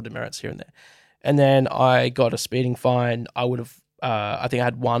there, double demerits here and there. And then I got a speeding fine. I would have, I think I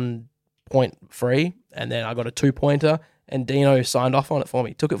had 1 point free, and then I got a 2-pointer, and Dino signed off on it for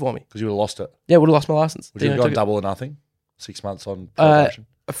me, took it for me. Because you would have lost it. Yeah, would have lost my license. Would you have gone double or nothing? 6 months on probation?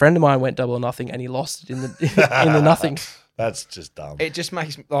 A friend of mine went double or nothing, and he lost it in the nothing. That's just dumb. It just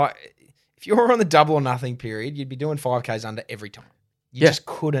makes like if you were on the double or nothing period, you'd be doing 5Ks under every time. You just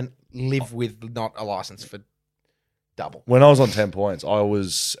couldn't live with not a license for double. When I was on 10 points, I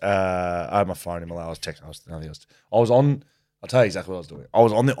was I had my phone in my lap. I was texting. Nothing else. I was on. I'll tell you exactly what I was doing. I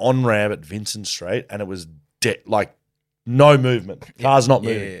was on the on ramp at Vincent Street, and it was like no movement. Car's not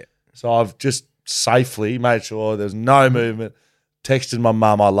moving. Yeah. So I've just safely made sure there's no movement. Texted my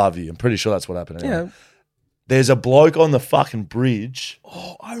mum, "I love you." I'm pretty sure that's what happened. Anyway. Yeah. There's a bloke on the fucking bridge.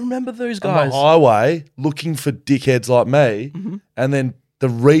 Oh, I remember those On guys. the highway looking for dickheads like me. And then the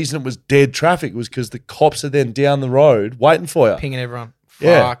reason it was dead traffic was because the cops are then down the road waiting for you. Pinging everyone.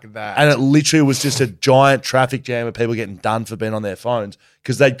 Yeah. Fuck that. And it literally was just a giant traffic jam of people getting done for being on their phones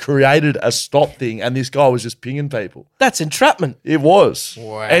because they'd created a stop thing and this guy was just pinging people. That's entrapment. It was.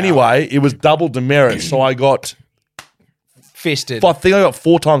 Wow. Anyway, it was double demerit. So I got fisted. I think I got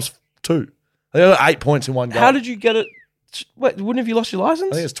 4 times 2. I think I got 8 points in one go. How did you get it? Wait, wouldn't have you lost your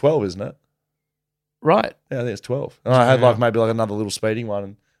license? I think it's 12, isn't it? Right. Yeah, I think it's 12. And I had maybe another little speeding one.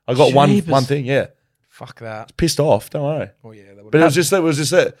 And I got one thing, yeah. Fuck that. Pissed off, don't worry. Oh yeah, that but it was just it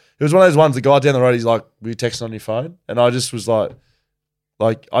was one of those ones. The guy down the road, he's like, "Were you texting on your phone?" And I just was like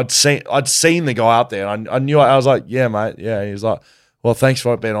I'd seen the guy up there, and I knew I was like, "Yeah, mate, yeah." He was like, "Well, thanks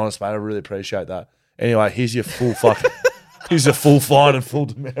for being honest, mate. I really appreciate that." Anyway, here's your full here's your full fine and full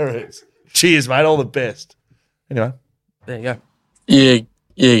demerits. Cheers, mate. All the best. Anyway, there you go. Yeah,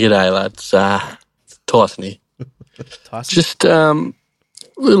 g'day, lads. Tyson here. Tyson. Just a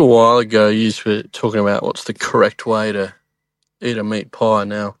little while ago, you were talking about what's the correct way to eat a meat pie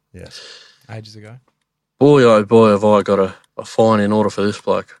now. Yes. Ages ago. Boy, oh boy, have I got a fine in order for this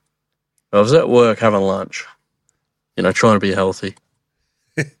bloke. I was at work having lunch, trying to be healthy.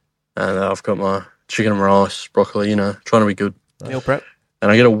 And I've got my chicken and rice, broccoli, trying to be good. Meal prep.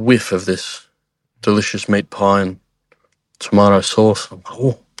 And I get a whiff of this delicious meat pie and tomato sauce. I'm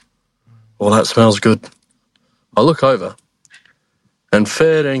like, oh, that smells good. I look over, and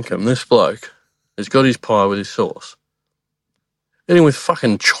fair dinkum, this bloke has got his pie with his sauce, eating with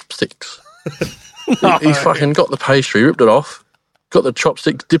fucking chopsticks. He's fucking got the pastry, ripped it off, got the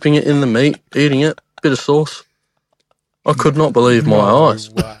chopsticks, dipping it in the meat, eating it, bit of sauce. I could not believe my eyes.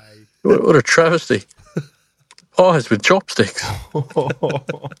 What a travesty. Pies with chopsticks.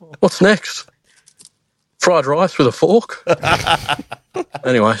 What's next? Fried rice with a fork?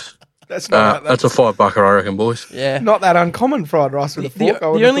 Anyways. That's a $5, I reckon, boys. Yeah. Not that uncommon, fried rice with a fork.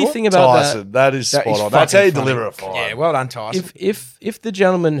 The only thing about Tyson, that is spot on. That's how you deliver a fine. Yeah, well done, Tyson. If the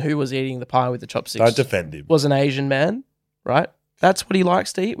gentleman who was eating the pie with the chopsticks Don't defend him. was an Asian man, right? That's what he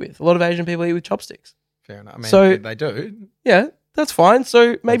likes to eat with. A lot of Asian people eat with chopsticks. Fair enough. I mean, So- they do. Yeah, that's fine.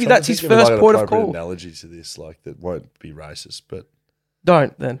 So maybe that's his first port of call. Analogy to this, that won't be racist, but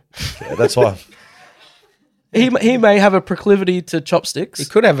Don't then. yeah, that's why. He may have a proclivity to chopsticks. He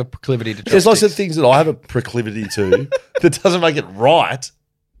could have a proclivity to chopsticks. There's lots of things that I have a proclivity to that doesn't make it right.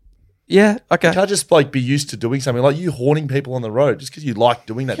 Yeah, okay. You can't just be used to doing something like you horning people on the road just because you like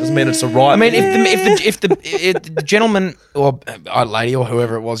doing that doesn't mean it's the right. I mean, if the gentleman or lady or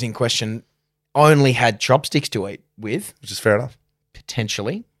whoever it was in question only had chopsticks to eat with, which is fair enough.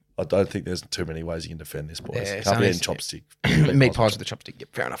 Potentially, I don't think there's too many ways you can defend this, boys. Yeah, Can't be eating chopstick. meat pies with a chopstick.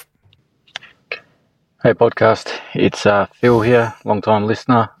 Yep, fair enough. Hey podcast, it's Phil here, long-time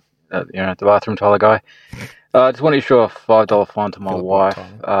listener, the bathroom Tyler guy. Just want to issue a $5 fine to my wife.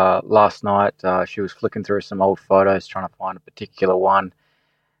 Last night she was flicking through some old photos trying to find a particular one,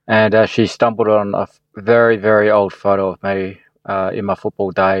 and she stumbled on a very, very old photo of me in my football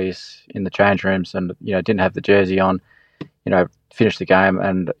days in the change rooms, and didn't have the jersey on. Finished the game,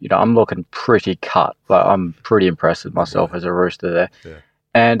 and I'm looking pretty cut. Like, I'm pretty impressed with myself as a Rooster there. Yeah.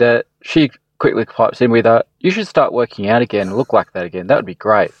 And she quickly pipes in with, "You should start working out again and look like that again. That would be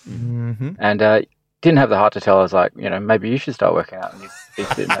great." Mm-hmm. And didn't have the heart to tell her. I was like, maybe you should start working out and you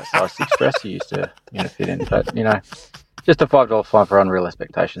fit in that size 6 dress you used to fit in. But just a $5 fine for unreal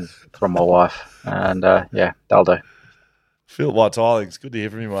expectations from my wife, and that'll do. Phil White Tiling, it's good to hear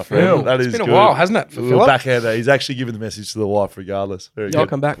from you, my friend. Phil, that it's is been good. A while, hasn't it? For We're backhander. He's actually given the message to the wife regardless. Very good. I'll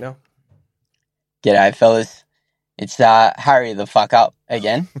come back now. G'day, fellas. It's Harry the fuck up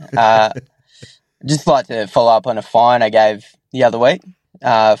again. Just like to follow up on a fine I gave the other week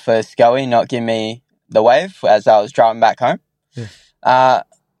for Scully not giving me the wave as I was driving back home. Yeah.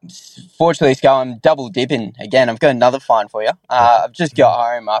 Fortunately, Scully, I'm double dipping again. I've got another fine for you. I've just got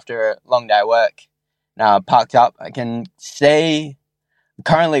home after a long day of work. Parked up. I can see,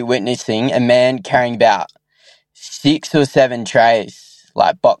 currently witnessing a man carrying about 6 or 7 trays,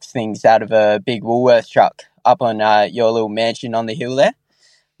 like box things, out of a big Woolworths truck up on your little mansion on the hill there.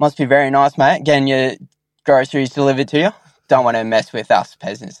 Must be very nice, mate, getting your groceries delivered to you. Don't want to mess with us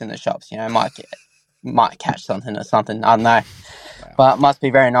peasants in the shops, might catch something or something, I don't know. Wow. But must be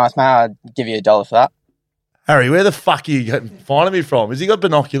very nice, mate. I'd give you $1 for that. Harry, where the fuck are you finding me from? Has he got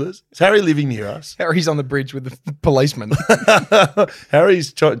binoculars? Is Harry living near us? Harry's on the bridge with the policeman.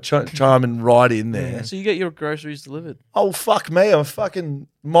 Harry's chiming right in there. Yeah, so you get your groceries delivered. Oh, fuck me.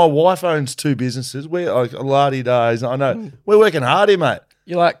 My wife owns 2 businesses. We're like lardy days. I know. We're working hard here, mate.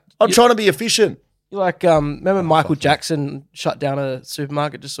 I'm trying to be efficient. You're like, remember Michael Jackson shut down a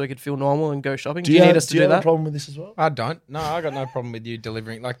supermarket just so he could feel normal and go shopping? Do you need us to do that? Do you have a problem with this as well? I don't. No, I got no problem with you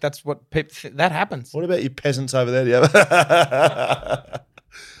delivering. Like, that's what people that happens. What about you peasants over there? Do you have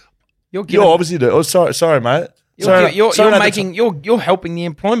You're obviously do. Oh, sorry, mate. You're helping the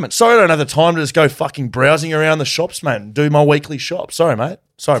employment. Sorry, I don't have the time to just go fucking browsing around the shops, man, and do my weekly shop. Sorry, mate.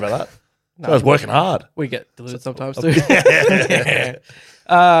 Sorry about that. No, I was working hard. We get delivered sometimes too.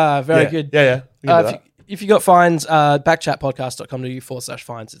 Very good. Yeah. If you got fines,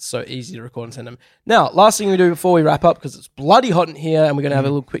 backchatpodcast.com.au/fines. It's so easy to record and send them. Now, last thing we do before we wrap up, because it's bloody hot in here and we're going to have a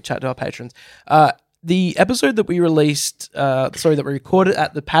little quick chat to our patrons. The episode that we released, that we recorded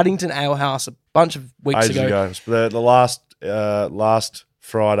at the Paddington Ale House a bunch of weeks ago. The last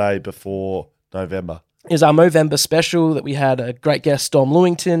Friday before November. Is our Movember special that we had a great guest, Storm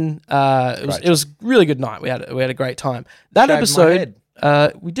Lewington. It was a really good night. We had a great time. That Shaved episode,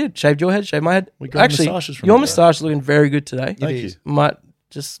 we did shaved your head, shaved my head. We got massages from your moustache is looking very good today. Thank you. Might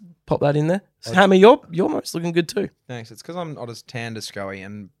just pop that in there. Hammer, your moustache looking good too. Thanks. It's because I'm not as tanned as Scully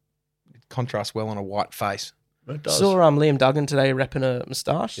and it contrasts well on a white face. It does. Saw Liam Duggan today repping a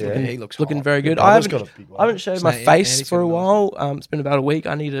moustache. Yeah, he looks looking hot. very good. I haven't shaved my face for a while. It's been about a week.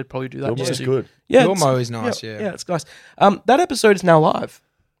 I need to probably do that. It's good. Yeah, your mo is nice. Yeah, it's nice. That episode is now live.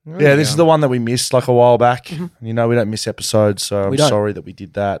 Yeah, this is the one that we missed like a while back. Mm-hmm. We don't miss episodes, so I'm sorry that we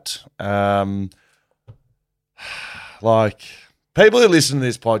did that. Like, people who listen to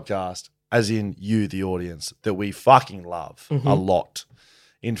this podcast, as in you, the audience, that we fucking love a lot.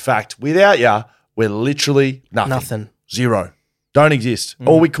 In fact, without you, we're literally nothing. Zero. Don't exist.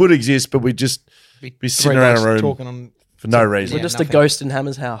 Or we could exist, but we'd just be sitting around a room for no reason. We're just a ghost in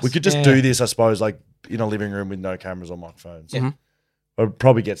Hammer's house. We could just do this, I suppose, like in a living room with no cameras or microphones. Yeah. I'd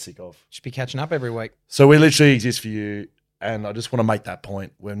probably get sick of. Should be catching up every week. So we literally exist for you, and I just want to make that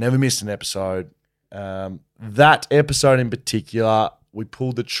point. We've never missed an episode. That episode in particular, we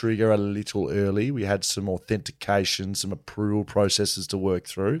pulled the trigger a little early. We had some authentication, some approval processes to work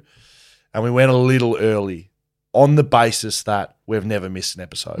through, and we went a little early on the basis that we've never missed an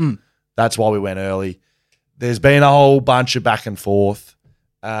episode. That's why we went early. There's been a whole bunch of back and forth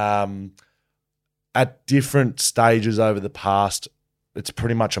at different stages over the past. It's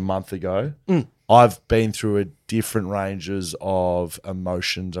pretty much a month ago. I've been through different ranges of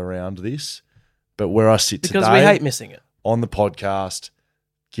emotions around this, but where I sit today, because we hate missing it on the podcast,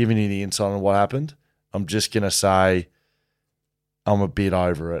 giving you the insight on what happened, I'm just going to say I'm a bit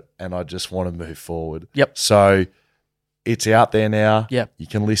over it and I just want to move forward. Yep. So it's out there now. Yep. You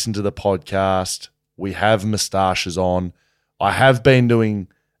can listen to the podcast. We have moustaches on. I have been doing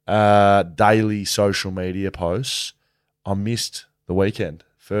daily social media posts. I missed the weekend.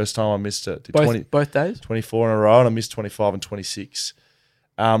 First time I missed it. Both days? 24 in a row, and I missed 25 and 26.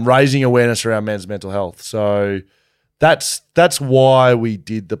 Raising awareness around men's mental health. So that's why we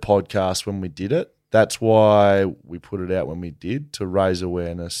did the podcast when we did it. That's why we put it out when we did, to raise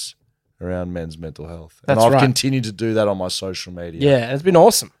awareness around men's mental health. And I've continued to do that on my social media. Yeah, it's been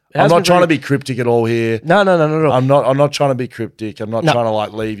awesome. I'm not trying to be cryptic at all here. No, not at all. I'm not trying to be cryptic. I'm not trying to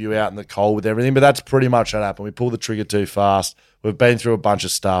like leave you out in the cold with everything, but that's pretty much what happened. We pulled the trigger too fast. We've been through a bunch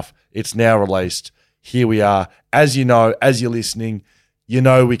of stuff. It's now released. Here we are. As you know, as you're listening, you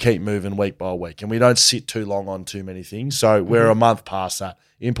know we keep moving week by week and we don't sit too long on too many things. So we're a month past that.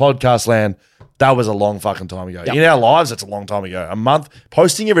 In podcast land, that was a long fucking time ago. Yep. In our lives, it's a long time ago. A month.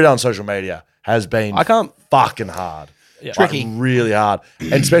 Posting every day on social media has been fucking hard. Yeah. Tricky. Like, really hard.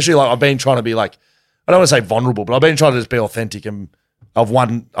 And especially like I've been trying to be like, I don't want to say vulnerable, but I've been trying to just be authentic and I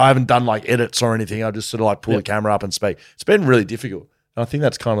haven't done like edits or anything. I just sort of like pull the camera up and speak. It's been really difficult. And I think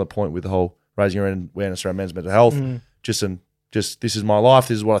that's kind of the point with the whole raising your awareness around men's mental health. Just this is my life.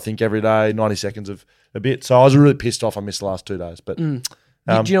 This is what I think every day, 90 seconds of a bit. So I was really pissed off I missed the last 2 days. But do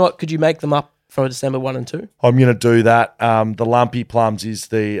you know what? Could you make them up for December 1 and 2? I'm going to do that. The Lumpy Plums is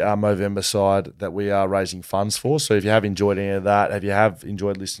the Movember side that we are raising funds for. So if you have enjoyed any of that, if you have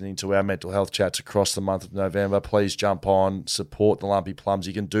enjoyed listening to our mental health chats across the month of November, please jump on, support the Lumpy Plums.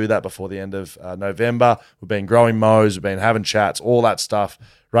 You can do that before the end of November. We've been growing mows, we've been having chats, all that stuff,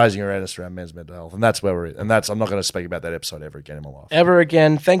 raising awareness around men's mental health. And that's where we're at. And I'm not going to speak about that episode ever again in my life. Ever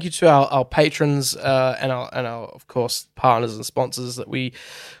again. Thank you to our patrons and our, of course, partners and sponsors that we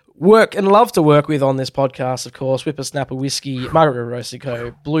work and love to work with on this podcast, of course. Whippersnapper Whiskey, Margaret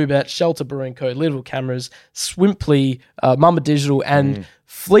Rosico, Bluebet, Shelter Brewing Co., Little Cameras, Swimply, Mama Digital, and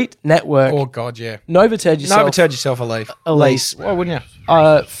Fleet Network. Oh, God, yeah. Noviturge yourself a leaf. Elise. Why wouldn't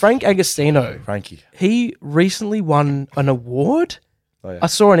you? Frank Agostino. Frankie. He recently won an award. Oh, yeah. I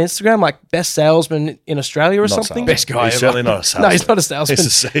saw on Instagram, like best salesman in Australia or something. Best guy He's ever. Certainly not a salesman. No, he's not a salesman.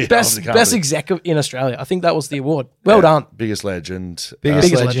 He's the CEO best of the company. exec in Australia. I think that was the award. Well done. Biggest legend.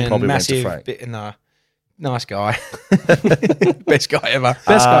 Biggest legend. Probably Massive. went to Frank. Nice guy. Best guy ever.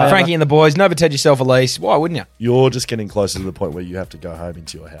 Best guy Frankie and the boys. Noviturge yourself a lease. Why wouldn't you? You're just getting closer to the point where you have to go home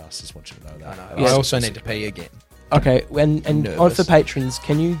into your house. Just want you to know that. I know. I also need to pee again. Okay, and Nervous. on for patrons,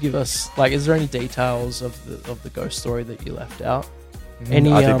 can you give us, like, is there any details of the ghost story that you left out?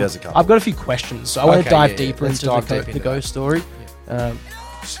 Any, I think there's a couple. I've got a few questions, so I want to dive deeper Let's into dive the deep into ghost story.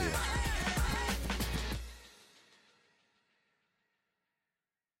 See ya.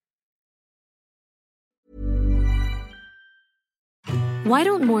 Why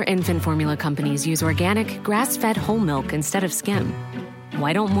don't more infant formula companies use organic, grass-fed whole milk instead of skim?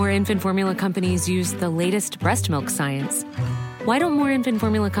 Why don't more infant formula companies use the latest breast milk science? Why don't more infant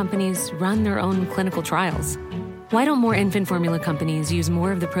formula companies run their own clinical trials? Why don't more infant formula companies use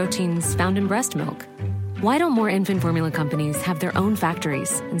more of the proteins found in breast milk? Why don't more infant formula companies have their own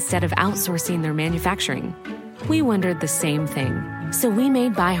factories instead of outsourcing their manufacturing? We wondered the same thing. So we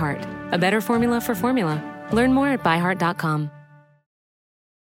made ByHeart, a better formula for formula. Learn more at byheart.com.